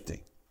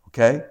gifting.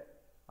 Okay?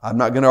 I'm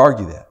not going to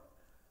argue that.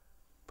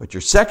 But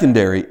your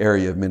secondary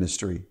area of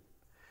ministry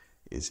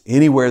is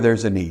anywhere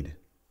there's a need.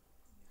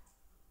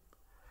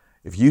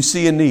 If you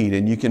see a need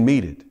and you can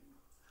meet it,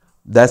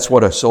 that's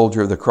what a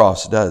soldier of the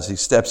cross does. He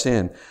steps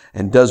in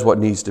and does what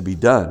needs to be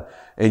done.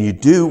 And you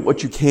do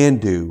what you can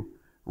do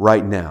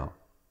right now.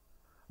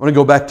 I want to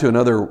go back to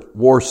another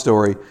war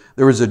story.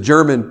 There was a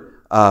German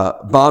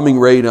bombing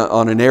raid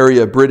on an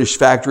area of British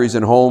factories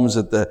and homes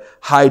at the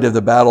height of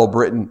the Battle of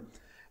Britain.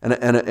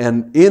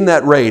 And in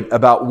that raid,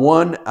 about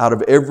 1 out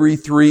of every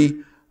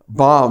 3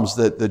 bombs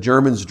that the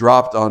Germans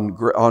dropped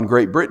on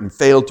Great Britain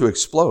failed to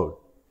explode.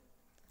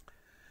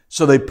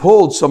 So they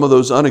pulled some of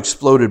those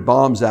unexploded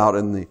bombs out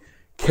and they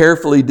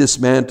carefully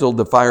dismantled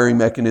the firing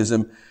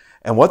mechanism.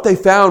 And what they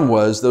found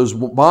was those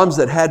bombs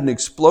that hadn't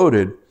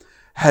exploded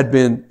had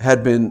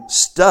been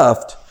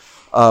stuffed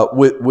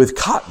with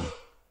cotton.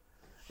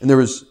 And there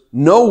was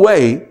no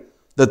way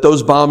that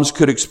those bombs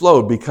could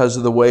explode because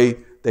of the way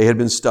they had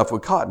been stuffed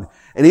with cotton.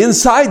 And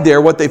inside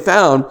there, what they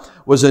found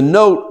was a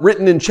note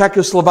written in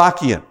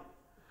Czechoslovakian.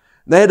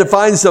 They had to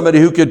find somebody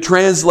who could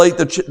translate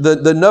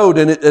the note.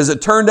 And as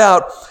it turned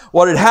out,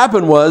 what had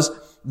happened was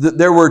that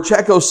there were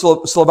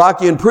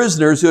Czechoslovakian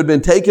prisoners who had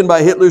been taken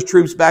by Hitler's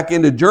troops back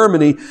into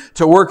Germany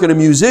to work in a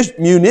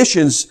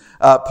munitions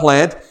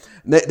plant.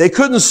 They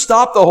couldn't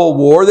stop the whole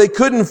war. They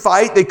couldn't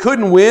fight. They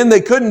couldn't win.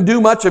 They couldn't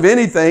do much of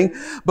anything.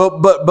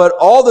 But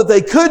all that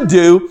they could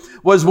do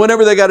was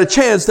whenever they got a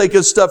chance, they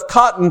could stuff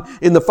cotton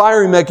in the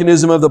firing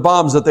mechanism of the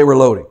bombs that they were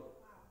loading.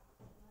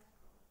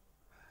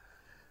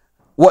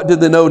 What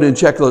did the note in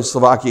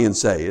Czechoslovakian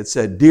say? It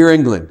said, "Dear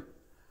England,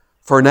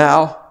 for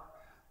now,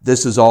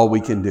 this is all we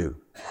can do."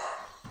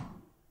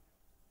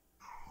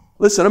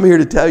 Listen, I'm here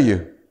to tell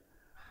you,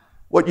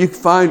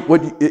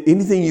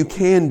 anything you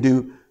can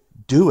do,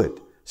 do it.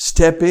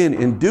 Step in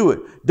and do it.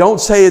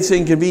 Don't say it's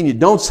inconvenient.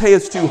 Don't say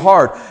it's too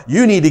hard.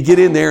 You need to get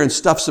in there and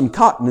stuff some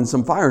cotton in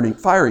some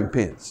firing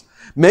pins.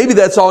 Maybe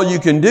that's all you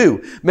can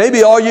do.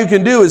 Maybe all you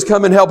can do is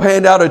come and help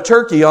hand out a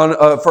turkey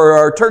for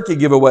our turkey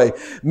giveaway.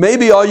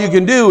 Maybe all you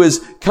can do is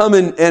come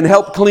and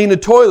help clean a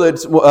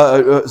toilet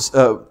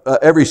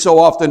every so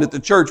often at the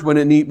church when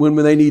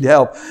they need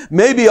help.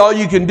 Maybe all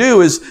you can do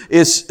is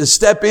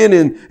step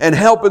in and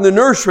help in the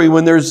nursery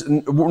when there's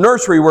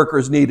nursery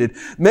workers needed.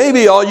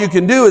 Maybe all you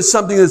can do is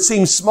something that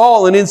seems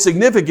small and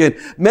insignificant.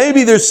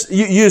 Maybe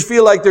you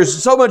feel like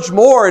there's so much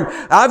more, and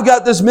I've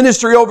got this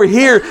ministry over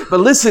here. But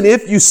listen,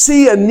 if you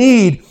see a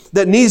need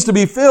that needs to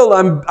be filled,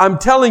 I'm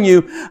telling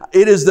you,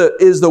 it is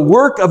the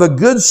work of a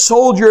good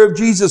soldier of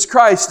Jesus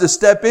Christ to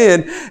step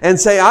in and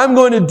say, I'm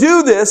going to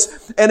do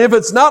this, and if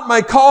it's not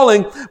my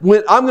calling,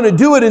 I'm going to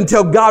do it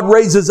until God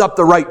raises up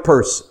the right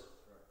person.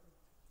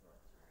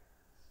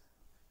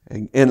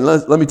 And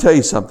let me tell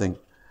you something.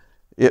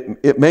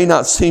 It may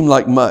not seem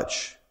like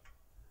much.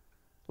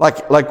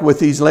 Like with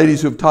these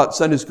ladies who have taught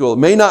Sunday school, it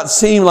may not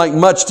seem like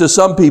much to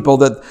some people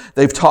that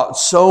they've taught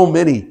so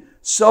many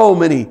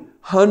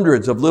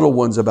hundreds of little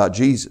ones about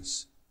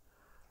Jesus.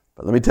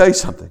 But let me tell you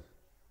something.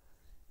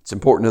 It's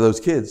important to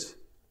those kids.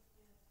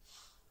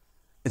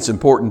 It's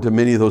important to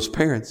many of those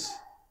parents.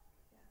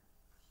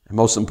 And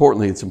most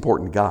importantly, it's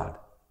important to God.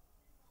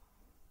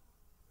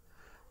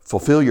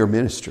 Fulfill your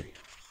ministry.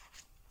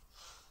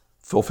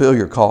 Fulfill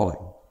your calling.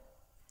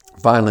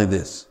 Finally,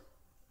 this.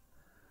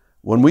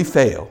 When we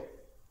fail,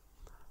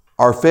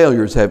 our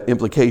failures have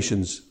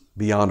implications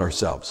beyond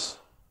ourselves.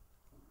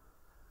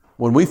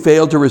 When we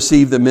fail to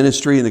receive the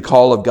ministry and the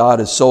call of God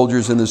as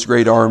soldiers in this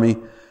great army,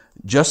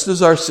 just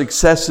as our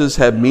successes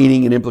have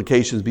meaning and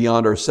implications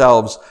beyond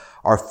ourselves,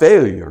 our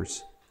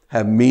failures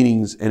have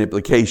meanings and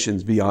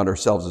implications beyond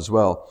ourselves as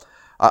well.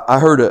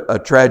 I heard a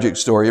tragic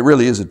story. It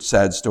really is a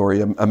sad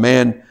story. A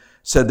man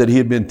said that he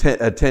had been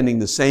attending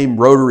the same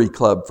Rotary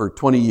Club for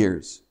 20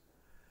 years.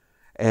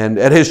 And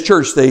at his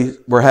church, they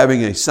were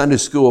having a Sunday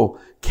school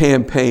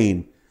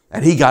campaign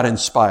And he got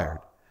inspired.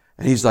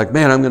 And he's like,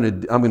 man, I'm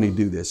going to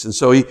do this. And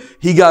so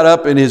he got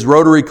up in his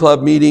Rotary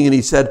Club meeting and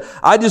he said,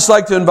 I'd just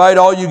like to invite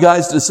all you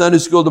guys to Sunday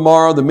school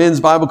tomorrow, the men's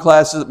Bible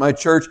classes at my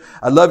church.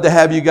 I'd love to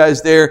have you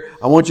guys there.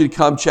 I want you to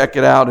come check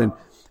it out.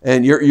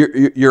 And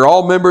you're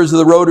all members of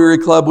the Rotary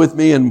Club with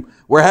me, and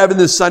we're having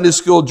this Sunday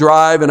school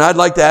drive, and I'd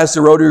like to ask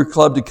the Rotary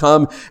Club to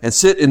come and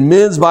sit in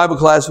men's Bible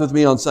class with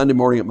me on Sunday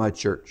morning at my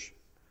church.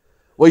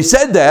 Well, he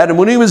said that, and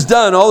when he was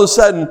done, all of a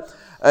sudden,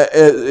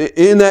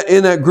 in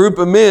that group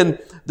of men,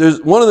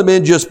 there's one of the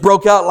men just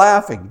broke out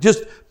laughing,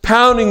 just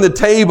pounding the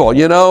table,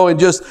 and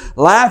just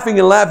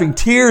laughing,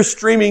 tears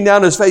streaming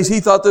down his face. He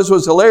thought this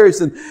was hilarious.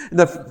 And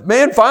the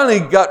man finally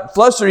got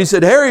flustered. He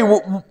said, Harry,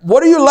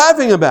 what are you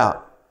laughing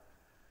about?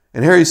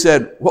 And Harry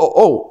said,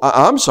 well,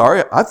 I'm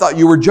sorry. I thought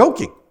you were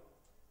joking.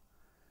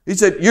 He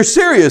said, you're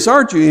serious,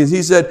 aren't you? And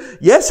he said,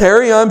 yes,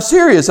 Harry, I'm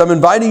serious. I'm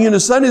inviting you to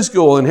Sunday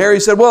school. And Harry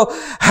said, well,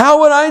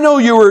 how would I know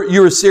you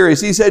were serious?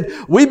 He said,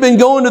 we've been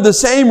going to the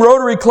same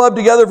Rotary Club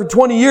together for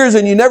 20 years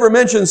and you never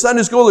mentioned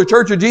Sunday school or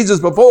Church of Jesus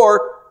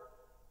before.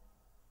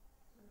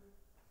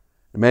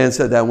 The man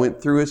said that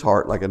went through his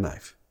heart like a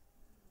knife.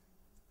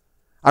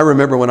 I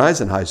remember when I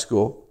was in high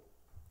school,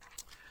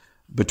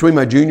 between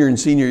my junior and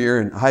senior year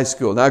in high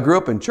school. Now, I grew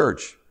up in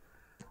church,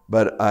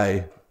 but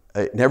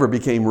it never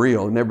became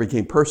real. It never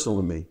became personal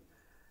to me.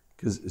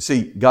 Because,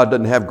 see, God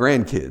doesn't have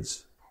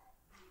grandkids.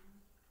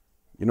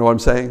 You know what I'm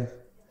saying?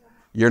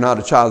 You're not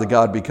a child of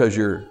God because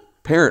your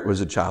parent was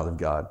a child of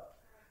God.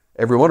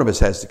 Every one of us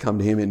has to come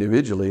to Him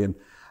individually. And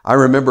I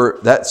remember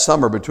that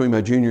summer between my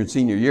junior and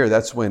senior year,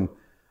 that's when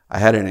I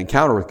had an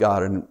encounter with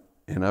God,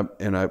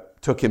 and I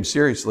took Him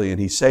seriously,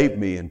 and He saved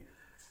me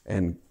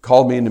and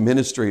called me into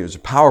ministry. It was a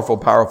powerful,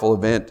 powerful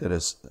event at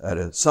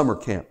a summer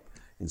camp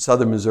in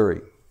southern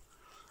Missouri.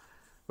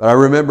 But I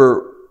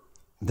remember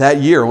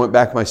that year, I went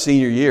back my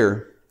senior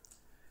year,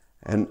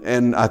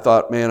 and I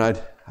thought, man, I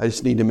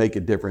just need to make a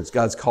difference.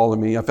 God's calling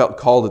me. I felt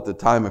called at the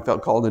time. I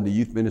felt called into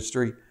youth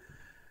ministry.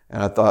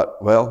 And I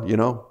thought, well,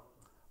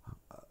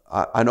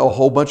 I know a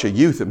whole bunch of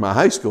youth in my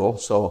high school,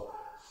 so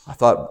I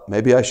thought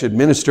maybe I should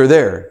minister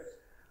there.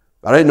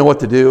 But I didn't know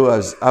what to do.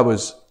 I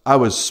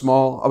was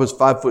small. I was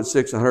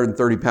 5'6",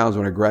 130 pounds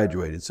when I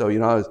graduated. So,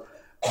 I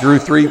grew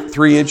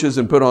 3 inches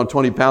and put on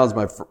 20 pounds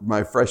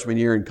my freshman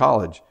year in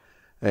college.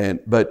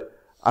 But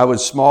I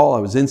was small. I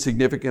was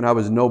insignificant. I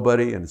was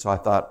nobody. And so I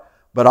thought,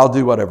 but I'll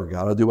do whatever,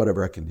 God. I'll do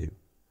whatever I can do.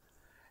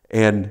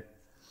 And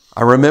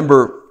I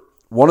remember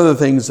one of the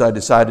things I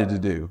decided to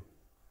do,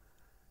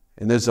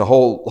 and there's a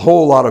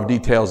whole lot of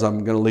details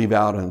I'm going to leave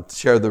out and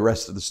share the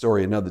rest of the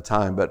story another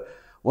time. But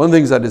one of the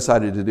things I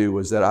decided to do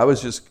was that I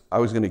was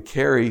going to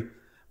carry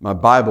my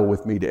Bible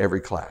with me to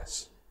every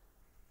class.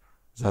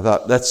 So I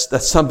thought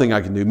that's something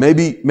I can do.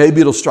 Maybe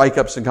it'll strike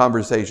up some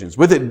conversations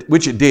with it,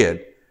 which it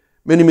did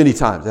many, many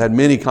times. I had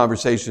many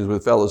conversations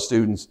with fellow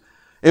students.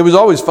 It was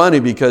always funny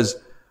because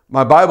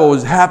my Bible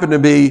happened to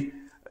be,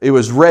 it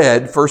was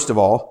red, first of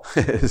all,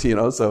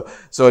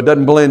 so it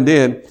doesn't blend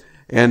in.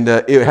 And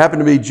it happened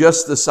to be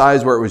just the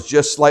size where it was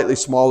just slightly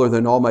smaller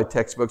than all my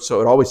textbooks,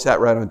 so it always sat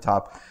right on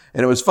top.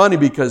 And it was funny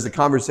because the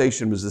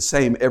conversation was the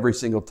same every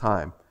single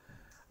time.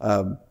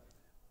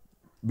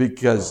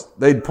 Because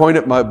they'd point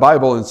at my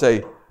Bible and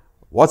say,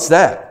 what's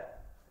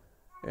that?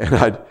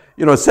 And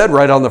it said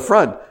right on the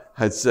front,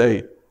 I'd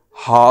say,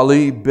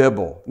 Holly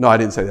Bible. No, I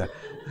didn't say that.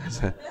 I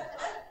said,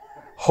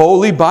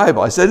 Holy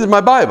Bible. I said, it's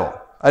my Bible.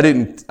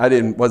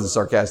 Wasn't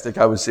sarcastic.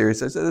 I was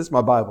serious. I said, it's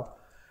my Bible.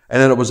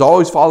 And then it was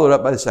always followed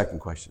up by the second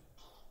question.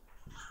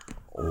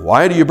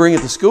 Why do you bring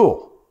it to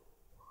school?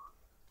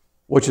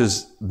 Which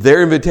is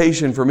their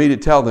invitation for me to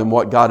tell them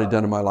what God had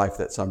done in my life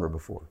that summer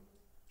before.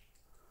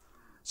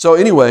 So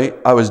anyway,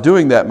 I was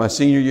doing that my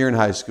senior year in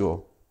high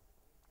school.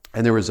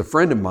 And there was a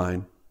friend of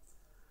mine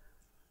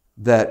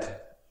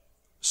that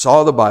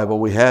saw the Bible.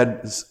 We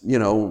had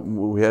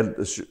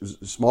a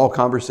small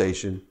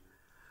conversation.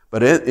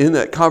 But in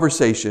that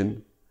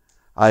conversation,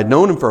 I had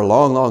known him for a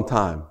long, long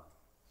time.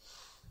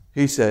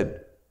 He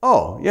said,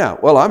 oh, yeah,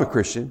 well, I'm a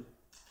Christian.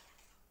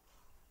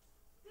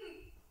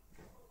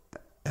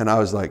 And I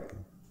was like,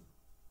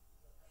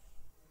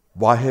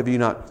 why have you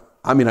not?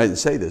 I didn't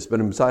say this, but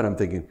inside I'm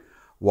thinking,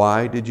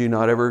 why did you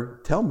not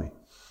ever tell me?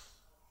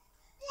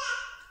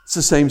 It's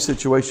the same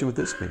situation with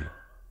this man.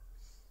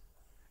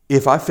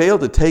 If I fail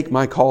to take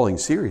my calling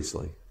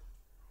seriously,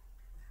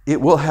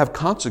 it will have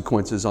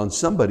consequences on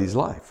somebody's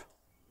life.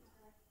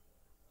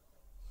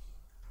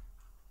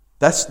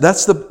 That's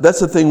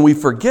the thing we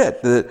forget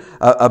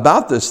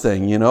about this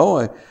thing, I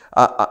know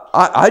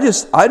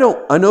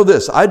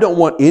this. I don't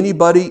want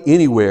anybody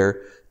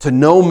anywhere to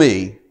know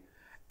me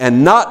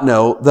and not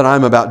know that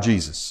I'm about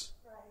Jesus,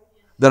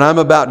 that I'm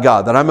about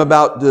God, that I'm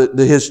about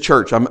His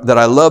church, that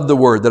I love the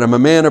Word, that I'm a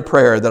man of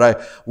prayer, that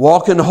I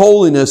walk in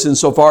holiness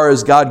insofar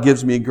as God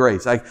gives me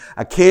grace. I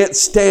can't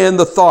stand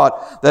the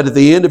thought that at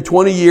the end of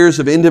 20 years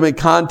of intimate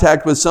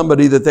contact with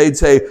somebody that they'd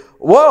say,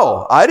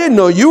 whoa, I didn't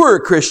know you were a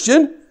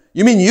Christian.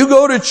 You mean you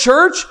go to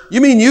church?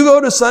 You mean you go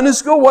to Sunday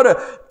school? What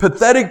a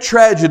pathetic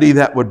tragedy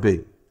that would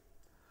be.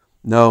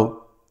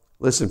 No,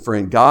 Listen,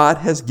 friend, God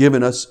has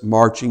given us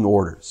marching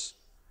orders.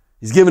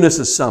 He's given us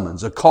a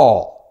summons, a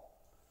call.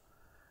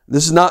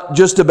 This is not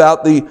just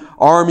about the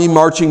army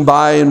marching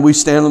by and we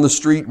stand on the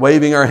street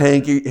waving our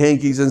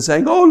hankies and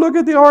saying, oh, look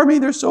at the army,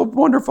 they're so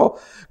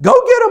wonderful. Go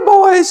get them,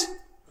 boys.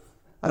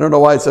 I don't know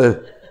why it's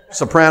a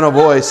soprano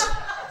voice.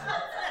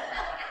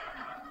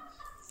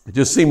 It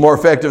just seemed more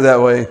effective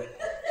that way.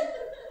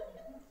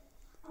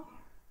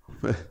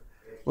 Well,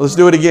 let's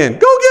do it again. Go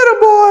get them,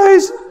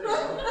 boys.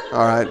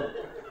 All right.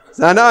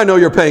 Now I know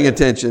you're paying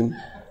attention.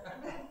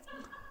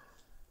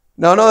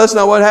 No, that's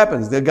not what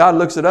happens. God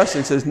looks at us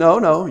and says,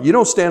 no, you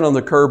don't stand on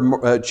the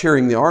curb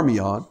cheering the army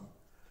on.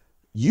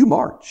 You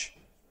march.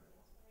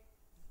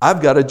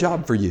 I've got a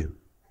job for you.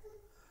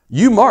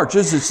 You march.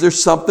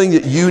 There's something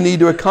that you need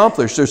to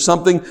accomplish. There's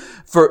something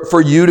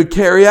for you to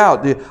carry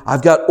out.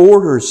 I've got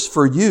orders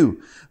for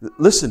you.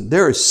 Listen,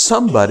 there is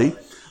somebody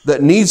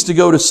that needs to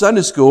go to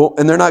Sunday school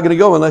and they're not going to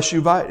go unless you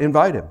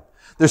invite him.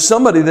 There's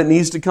somebody that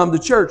needs to come to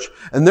church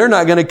and they're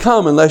not going to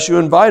come unless you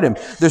invite him.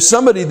 There's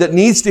somebody that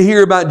needs to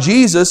hear about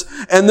Jesus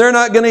and they're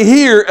not going to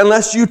hear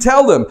unless you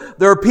tell them.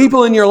 There are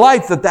people in your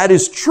life that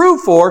is true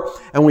for,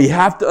 and we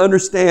have to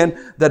understand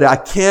that I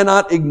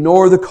cannot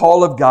ignore the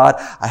call of God.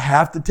 I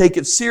have to take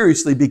it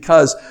seriously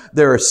because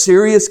there are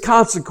serious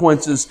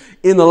consequences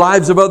in the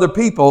lives of other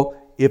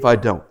people if I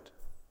don't.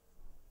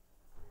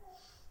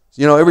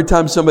 Every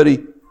time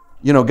somebody,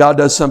 God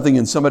does something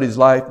in somebody's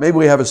life, maybe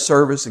we have a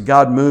service and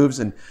God moves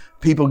and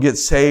people get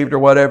saved or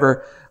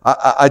whatever.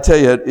 I tell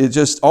you, it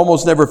just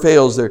almost never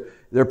fails. There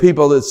are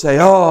people that say,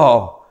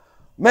 oh,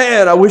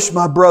 man, I wish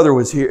my brother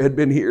had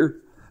been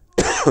here.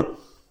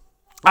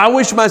 I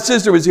wish my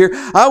sister was here.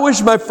 I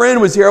wish my friend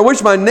was here. I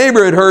wish my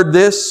neighbor had heard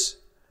this.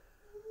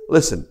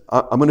 Listen,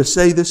 I'm going to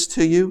say this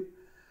to you,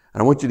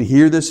 and I want you to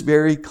hear this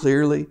very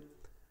clearly.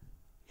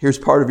 Here's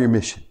part of your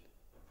mission.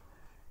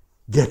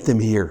 Get them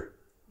here.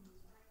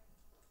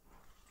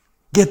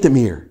 Get them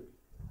here.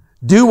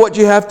 Do what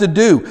you have to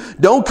do.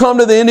 Don't come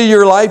to the end of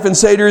your life and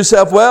say to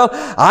yourself, well,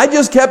 I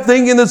just kept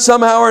thinking that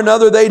somehow or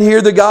another they'd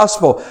hear the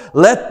gospel.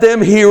 Let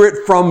them hear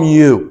it from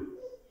you.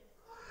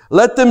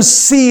 Let them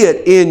see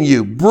it in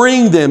you.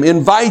 Bring them,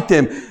 invite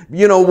them,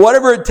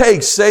 whatever it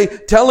takes.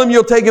 Tell them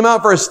you'll take them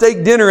out for a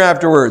steak dinner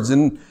afterwards,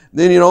 and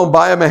then,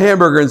 buy them a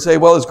hamburger and say,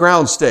 well, it's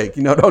ground steak.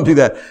 Don't do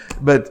that.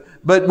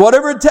 But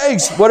whatever it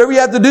takes, whatever you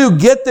have to do,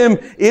 get them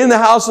in the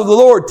house of the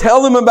Lord.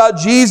 Tell them about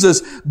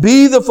Jesus.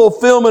 Be the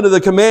fulfillment of the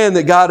command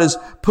that God has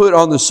put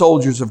on the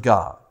soldiers of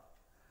God.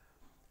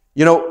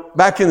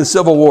 Back in the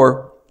Civil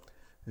War,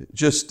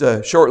 just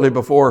shortly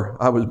before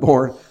I was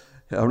born,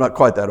 I'm not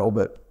quite that old,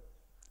 but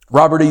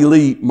Robert E.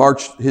 Lee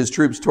marched his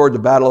troops toward the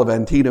Battle of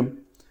Antietam.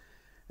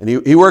 And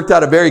he worked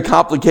out a very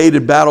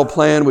complicated battle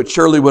plan, which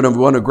surely would have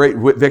won a great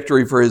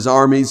victory for his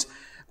armies.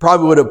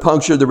 Probably would have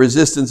punctured the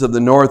resistance of the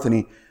North.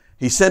 And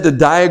he sent a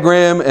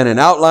diagram and an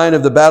outline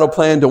of the battle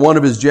plan to one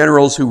of his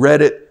generals who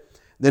read it.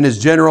 Then his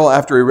general,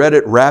 after he read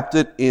it, wrapped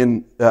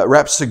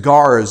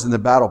cigars in the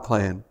battle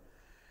plan.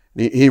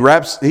 He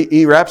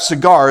wrapped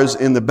cigars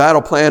in the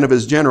battle plan of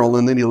his general,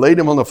 and then he laid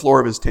them on the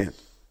floor of his tent.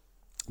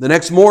 The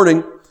next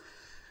morning,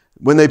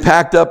 when they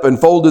packed up and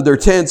folded their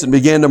tents and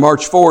began to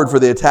march forward for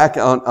the attack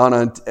on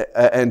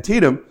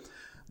Antietam,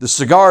 the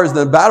cigars and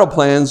the battle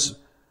plans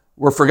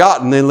were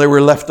forgotten and they were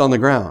left on the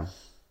ground.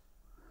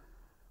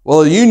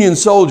 Well, a Union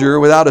soldier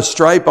without a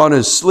stripe on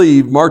his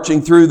sleeve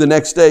marching through the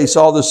next day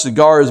saw the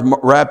cigars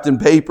wrapped in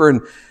paper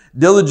and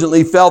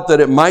diligently felt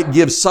that it might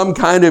give some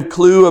kind of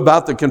clue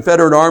about the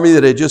Confederate army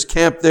that had just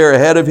camped there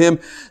ahead of him.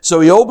 So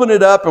he opened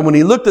it up, and when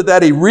he looked at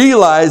that, he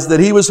realized that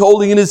he was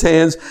holding in his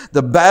hands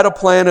the battle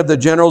plan of the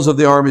generals of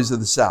the armies of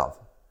the South.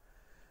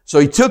 So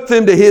he took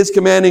them to his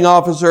commanding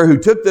officer, who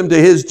took them to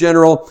his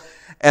general,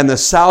 and the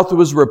South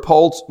was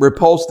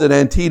repulsed at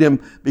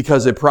Antietam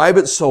because a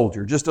private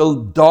soldier, just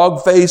a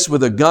dog face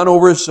with a gun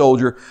over his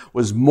shoulder,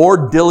 was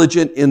more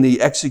diligent in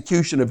the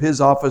execution of his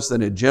office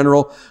than a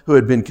general who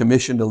had been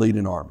commissioned to lead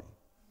an army.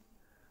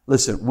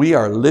 Listen, we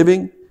are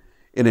living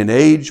in an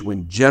age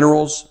when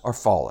generals are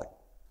falling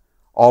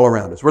all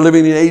around us. We're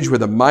living in an age where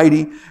the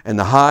mighty and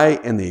the high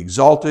and the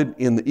exalted,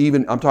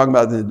 I'm talking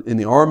about in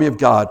the army of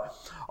God,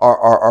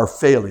 are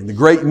failing. The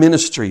great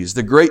ministries,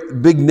 the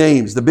great big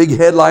names, the big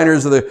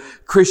headliners of the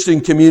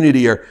Christian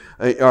community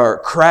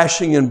are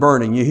crashing and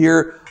burning. You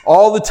hear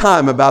all the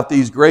time about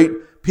these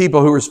great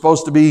people who are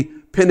supposed to be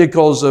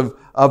pinnacles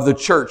of the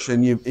church,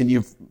 and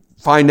you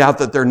find out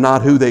that they're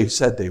not who they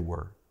said they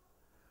were.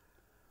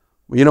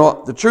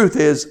 Well, the truth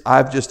is,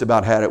 I've just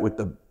about had it with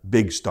the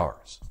big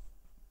stars.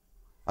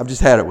 I've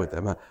just had it with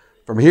them.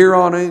 From here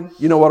on in,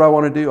 you know what I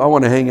want to do? I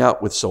want to hang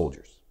out with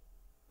soldiers.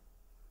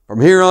 From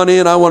here on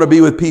in, I want to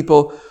be with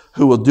people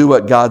who will do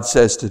what God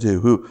says to do,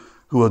 who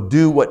will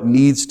do what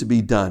needs to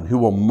be done, who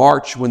will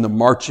march when the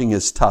marching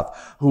is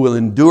tough, who will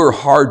endure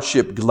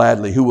hardship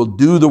gladly, who will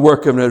do the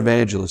work of an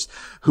evangelist,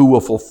 who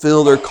will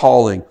fulfill their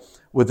calling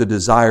with a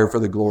desire for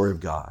the glory of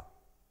God.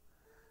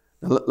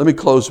 Now, let me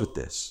close with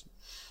this.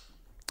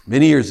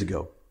 Many years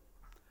ago,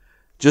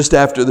 just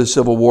after the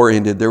Civil War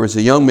ended, there was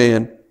a young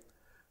man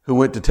who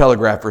went to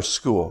telegrapher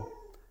school.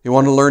 He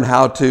wanted to learn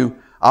how to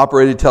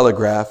operate a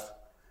telegraph.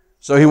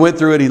 So he went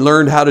through it, he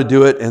learned how to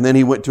do it, and then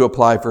he went to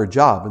apply for a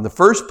job. In the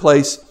first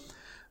place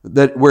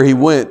where he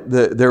went,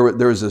 there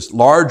was this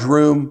large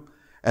room,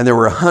 and there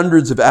were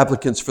hundreds of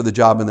applicants for the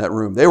job in that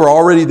room. They were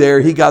already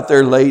there. He got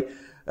there late,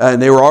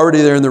 and they were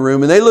already there in the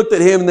room. And they looked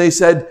at him and they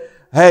said,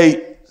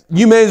 "Hey,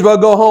 you may as well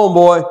go home,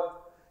 boy.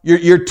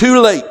 You're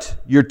too late.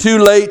 You're too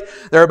late.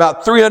 There are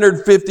about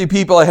 350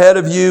 people ahead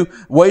of you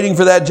waiting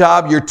for that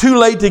job. You're too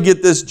late to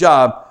get this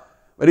job."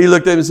 But he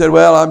looked at him and said,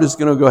 "Well, I'm just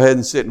going to go ahead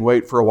and sit and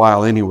wait for a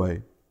while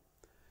anyway."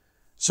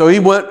 So he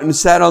went and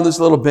sat on this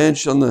little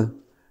bench on the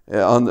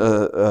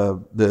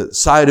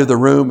side of the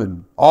room,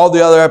 and all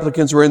the other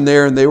applicants were in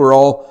there, and they were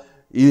all,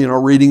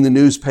 reading the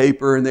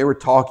newspaper, and they were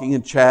talking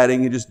and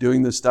chatting and just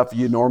doing the stuff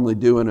you normally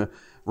do in a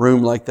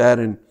room like that.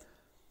 And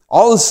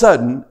all of a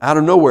sudden, out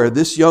of nowhere,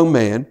 this young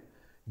man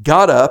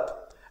got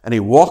up and he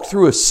walked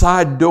through a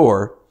side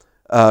door,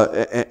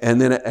 and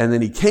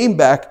then he came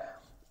back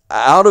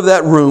out of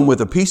that room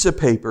with a piece of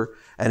paper,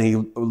 and he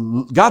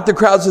got the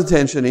crowd's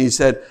attention, and he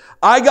said,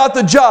 "I got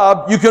the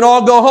job. You can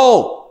all go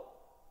home."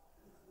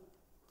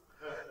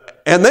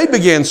 And they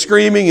began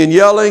screaming and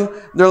yelling.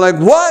 They're like,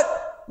 "What?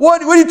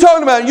 What are you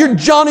talking about? You're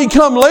Johnny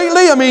come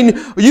lately? I mean,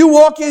 you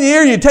walk in here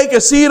and you take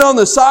a seat on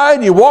the side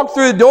and you walk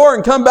through the door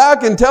and come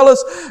back and tell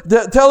us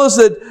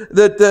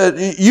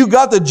that you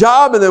got the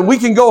job and then we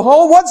can go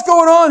home? What's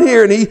going on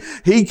here?" And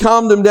he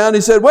calmed him down. He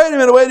said, wait a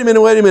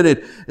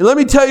minute. And let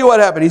me tell you what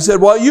happened. He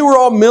said, "While you were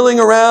all milling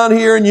around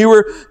here and you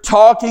were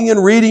talking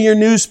and reading your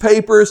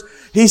newspapers,"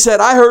 he said,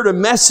 "I heard a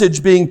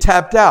message being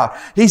tapped out."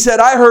 He said,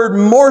 "I heard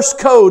Morse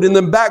code in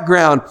the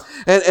background."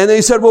 And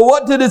they said, "Well,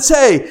 what did it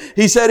say?"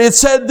 He said, "It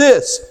said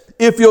this: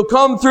 if you'll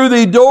come through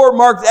the door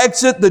marked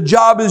exit, the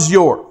job is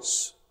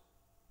yours."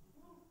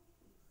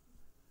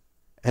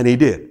 And he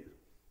did.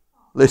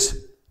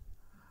 Listen,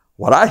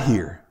 what I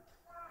hear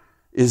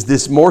is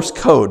this Morse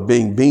code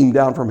being beamed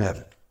down from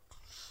heaven.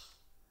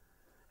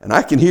 And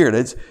I can hear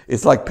it.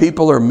 It's like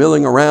people are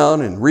milling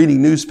around and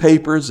reading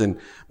newspapers and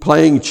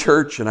playing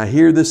church, and I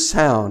hear this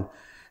sound,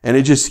 and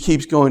it just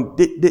keeps going,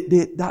 dit, dit,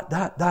 dit, dot,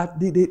 dot, dot,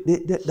 dit, dit,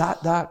 dit, dit,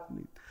 dot, dot.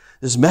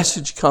 This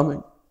message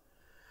coming.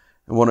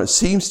 And what it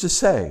seems to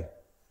say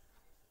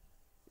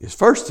is,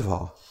 first of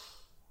all,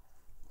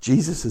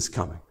 Jesus is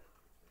coming.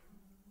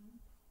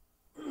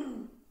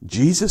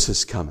 Jesus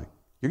is coming.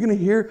 You're going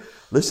to hear,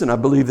 listen, I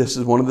believe this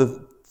is one of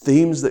the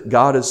themes that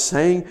God is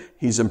saying.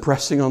 He's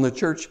impressing on the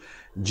church.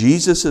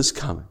 Jesus is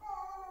coming.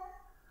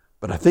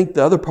 But I think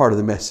the other part of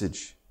the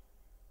message,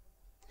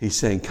 He's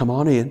saying, come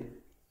on in.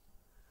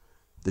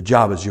 The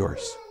job is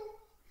yours.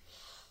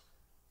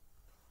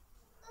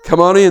 Come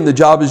on in, the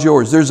job is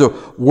yours. There's a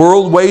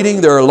world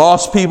waiting. There are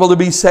lost people to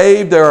be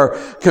saved. There are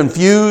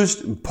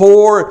confused,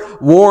 poor,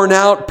 worn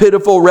out,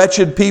 pitiful,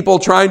 wretched people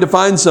trying to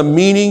find some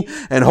meaning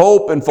and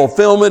hope and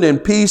fulfillment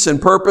and peace and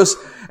purpose.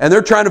 And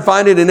they're trying to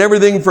find it in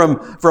everything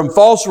from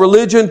false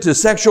religion to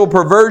sexual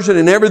perversion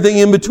and everything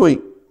in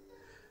between.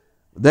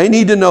 They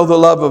need to know the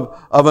love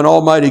of an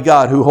almighty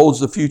God who holds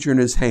the future in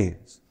His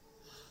hands.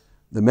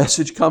 The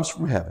message comes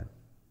from heaven.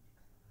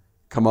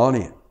 Come on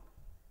in.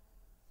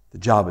 The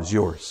job is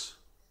yours.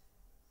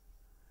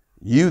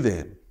 You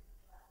then,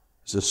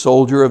 as a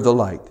soldier of the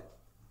light,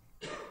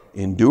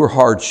 endure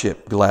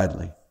hardship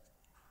gladly,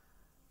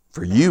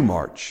 for you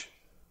march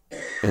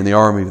in the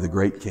army of the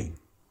great King.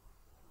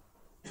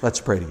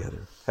 Let's pray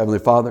together. Heavenly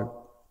Father,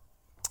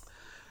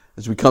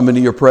 as we come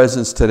into your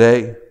presence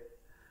today,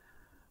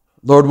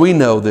 Lord, we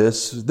know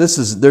there's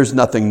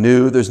nothing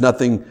new. There's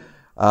nothing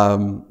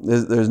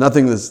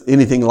that's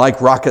anything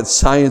like rocket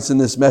science in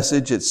this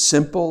message. It's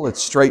simple.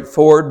 It's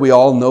straightforward. We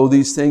all know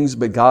these things,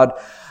 but God,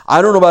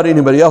 I don't know about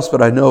anybody else,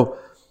 but I know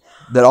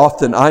that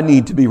often I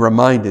need to be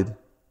reminded.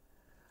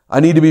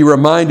 I need to be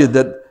reminded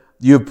that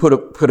you have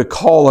put a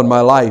call on my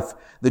life,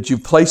 that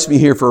you've placed me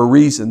here for a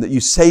reason, that you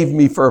saved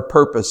me for a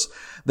purpose,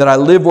 that I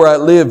live where I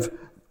live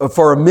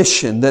for a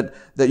mission, that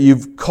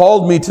you've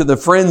called me to the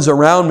friends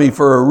around me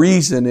for a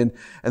reason, and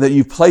that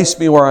you've placed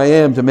me where I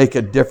am to make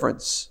a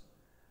difference.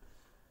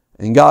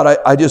 And God,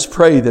 I just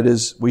pray that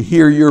as we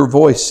hear your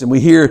voice and we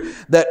hear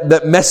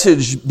that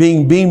message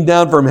being beamed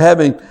down from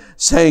heaven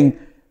saying,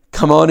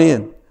 come on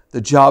in,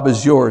 the job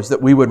is yours,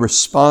 that we would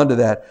respond to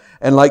that.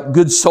 And like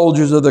good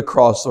soldiers of the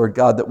cross, Lord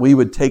God, that we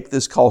would take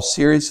this call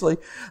seriously,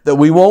 that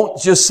we won't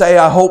just say,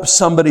 I hope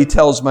somebody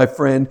tells my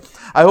friend.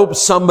 I hope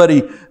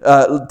somebody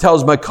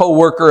tells my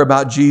coworker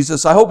about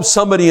Jesus. I hope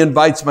somebody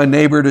invites my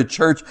neighbor to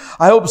church.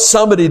 I hope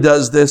somebody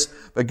does this.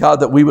 But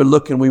God, that we would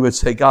look and we would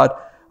say, God,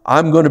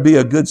 I'm going to be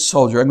a good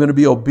soldier. I'm going to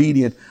be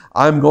obedient.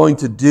 I'm going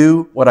to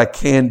do what I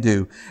can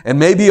do. And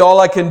maybe all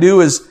I can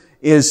do is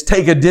is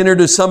take a dinner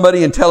to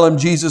somebody and tell them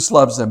Jesus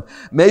loves them.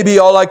 Maybe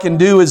all I can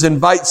do is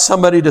invite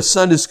somebody to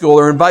Sunday school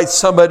or invite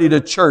somebody to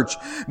church.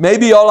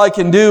 Maybe all I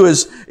can do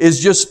is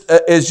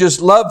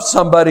just love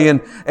somebody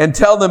and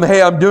tell them,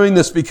 hey, I'm doing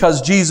this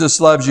because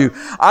Jesus loves you.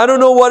 I don't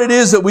know what it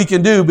is that we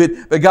can do,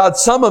 but God,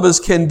 some of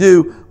us can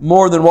do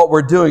more than what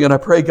we're doing. And I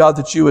pray, God,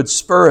 that you would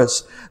spur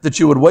us, that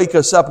you would wake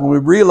us up and we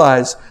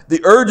realize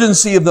the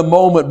urgency of the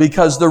moment,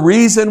 because the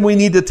reason we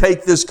need to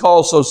take this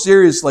call so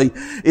seriously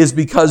is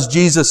because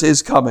Jesus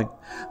is coming.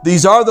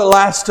 These are the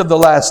last of the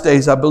last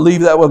days. I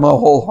believe that with my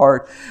whole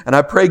heart. And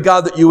I pray,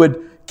 God, that you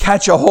would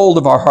catch a hold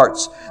of our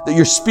hearts, that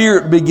your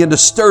Spirit would begin to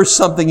stir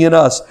something in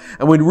us,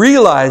 and we'd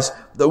realize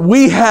that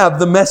we have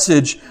the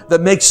message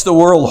that makes the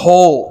world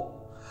whole.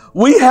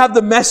 We have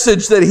the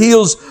message that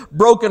heals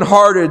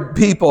brokenhearted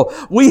people.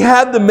 We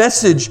have the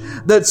message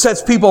that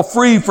sets people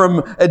free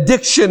from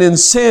addiction and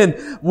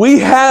sin. We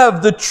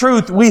have the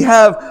truth. We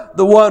have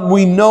the one,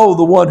 we know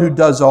the one who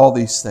does all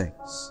these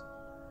things.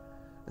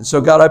 And so,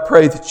 God, I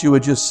pray that you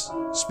would just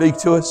speak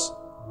to us.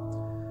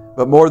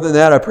 But more than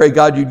that, I pray,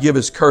 God, you'd give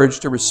us courage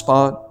to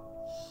respond.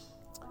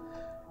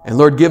 And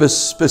Lord, give us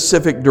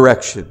specific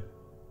direction.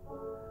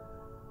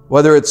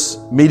 Whether it's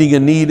meeting a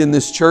need in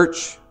this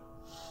church,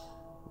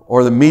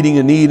 or the meeting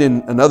a need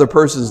in another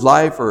person's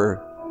life,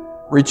 or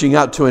reaching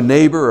out to a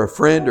neighbor or a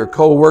friend or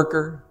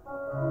co-worker.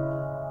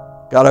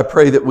 God, I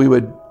pray that we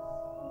would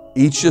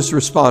each just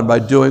respond by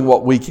doing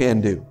what we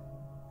can do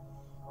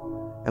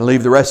and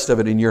leave the rest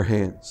of it in your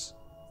hands.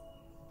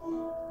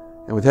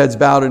 And with heads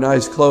bowed and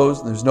eyes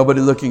closed, and there's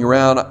nobody looking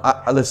around,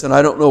 listen,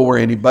 I don't know where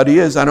anybody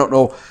is. I don't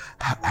know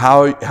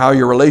how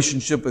your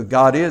relationship with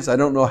God is. I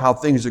don't know how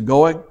things are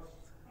going,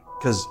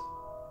 because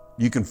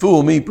you can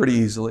fool me pretty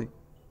easily.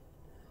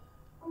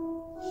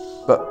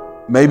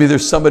 But maybe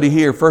there's somebody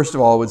here, first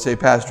of all, would say,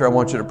 Pastor, I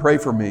want you to pray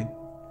for me,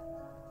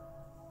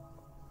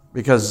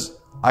 because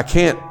I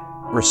can't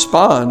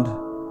respond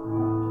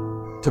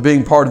to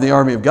being part of the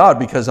army of God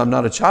because I'm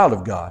not a child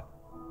of God.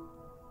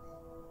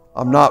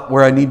 I'm not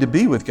where I need to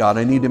be with God.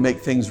 I need to make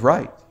things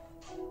right.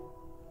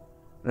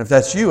 And if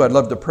that's you, I'd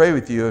love to pray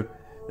with you.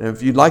 And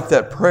if you'd like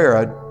that prayer,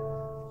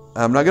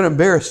 I'm not going to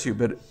embarrass you,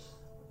 but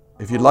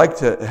if you'd like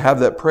to have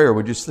that prayer,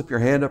 would you slip your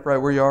hand up right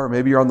where you are? Or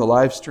maybe you're on the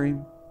live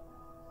stream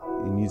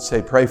and you'd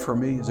say, pray for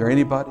me. Is there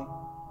anybody?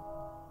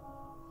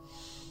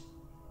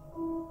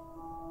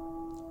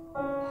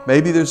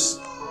 Maybe there's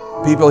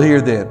people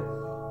here then.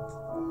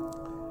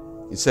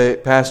 You say,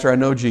 Pastor, I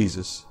know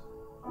Jesus.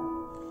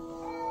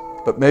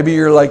 But maybe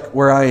you're like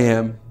where I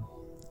am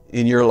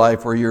in your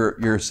life, where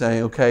you're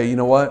saying, okay, you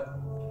know what?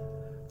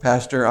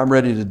 Pastor, I'm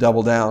ready to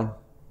double down.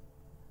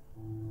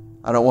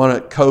 I don't want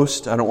to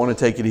coast. I don't want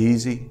to take it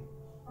easy.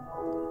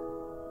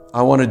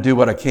 I want to do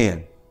what I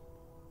can.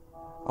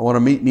 I want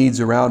to meet needs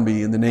around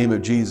me in the name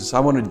of Jesus.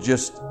 I want to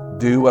just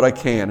do what I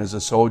can as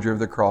a soldier of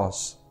the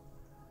cross.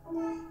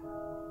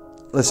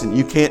 Listen,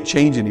 you can't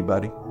change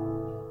anybody.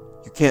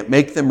 You can't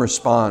make them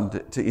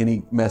respond to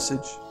any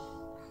message.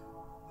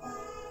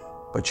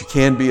 But you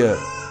can be an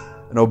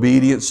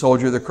obedient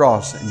soldier of the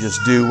cross and just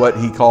do what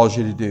He calls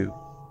you to do.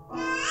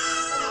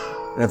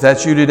 And if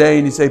that's you today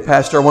and you say,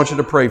 Pastor, I want you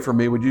to pray for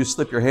me, would you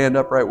slip your hand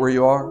up right where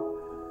you are?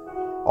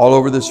 All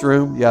over this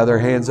room? Yeah, there are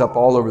hands up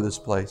all over this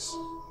place.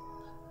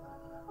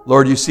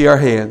 Lord, you see our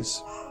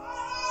hands.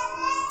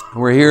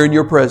 And we're here in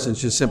your presence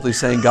just simply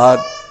saying,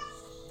 God,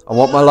 I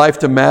want my life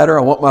to matter.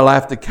 I want my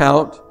life to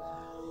count.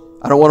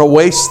 I don't want to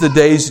waste the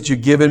days that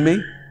you've given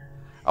me.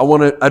 I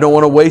don't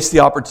want to waste the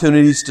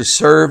opportunities to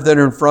serve that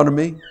are in front of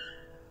me.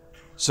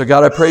 So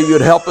God, I pray you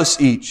would help us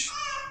each.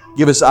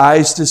 Give us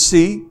eyes to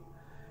see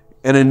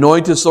and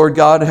anoint us, Lord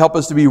God. Help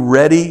us to be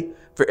ready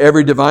for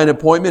every divine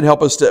appointment.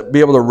 Help us to be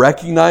able to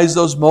recognize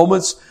those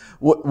moments.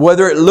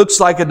 Whether it looks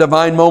like a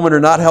divine moment or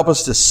not, help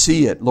us to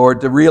see it,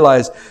 Lord, to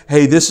realize,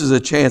 hey, this is a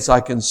chance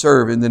I can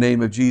serve in the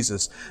name of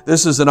Jesus.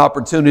 This is an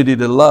opportunity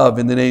to love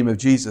in the name of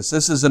Jesus.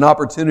 This is an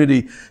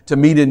opportunity to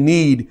meet a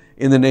need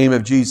in the name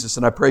of Jesus.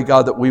 And I pray,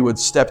 God, that we would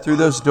step through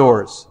those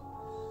doors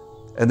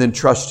and then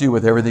trust you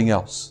with everything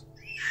else.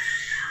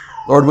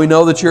 Lord, we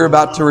know that you're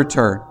about to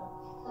return.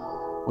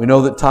 We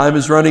know that time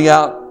is running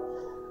out,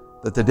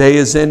 that the day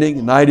is ending,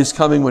 and night is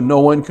coming when no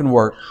one can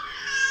work.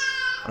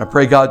 And I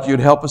pray, God, you'd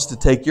help us to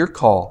take your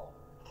call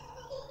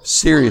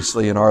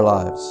seriously in our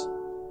lives.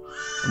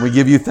 And we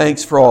give you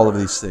thanks for all of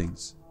these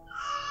things.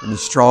 In the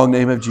strong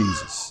name of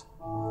Jesus,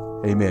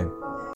 amen.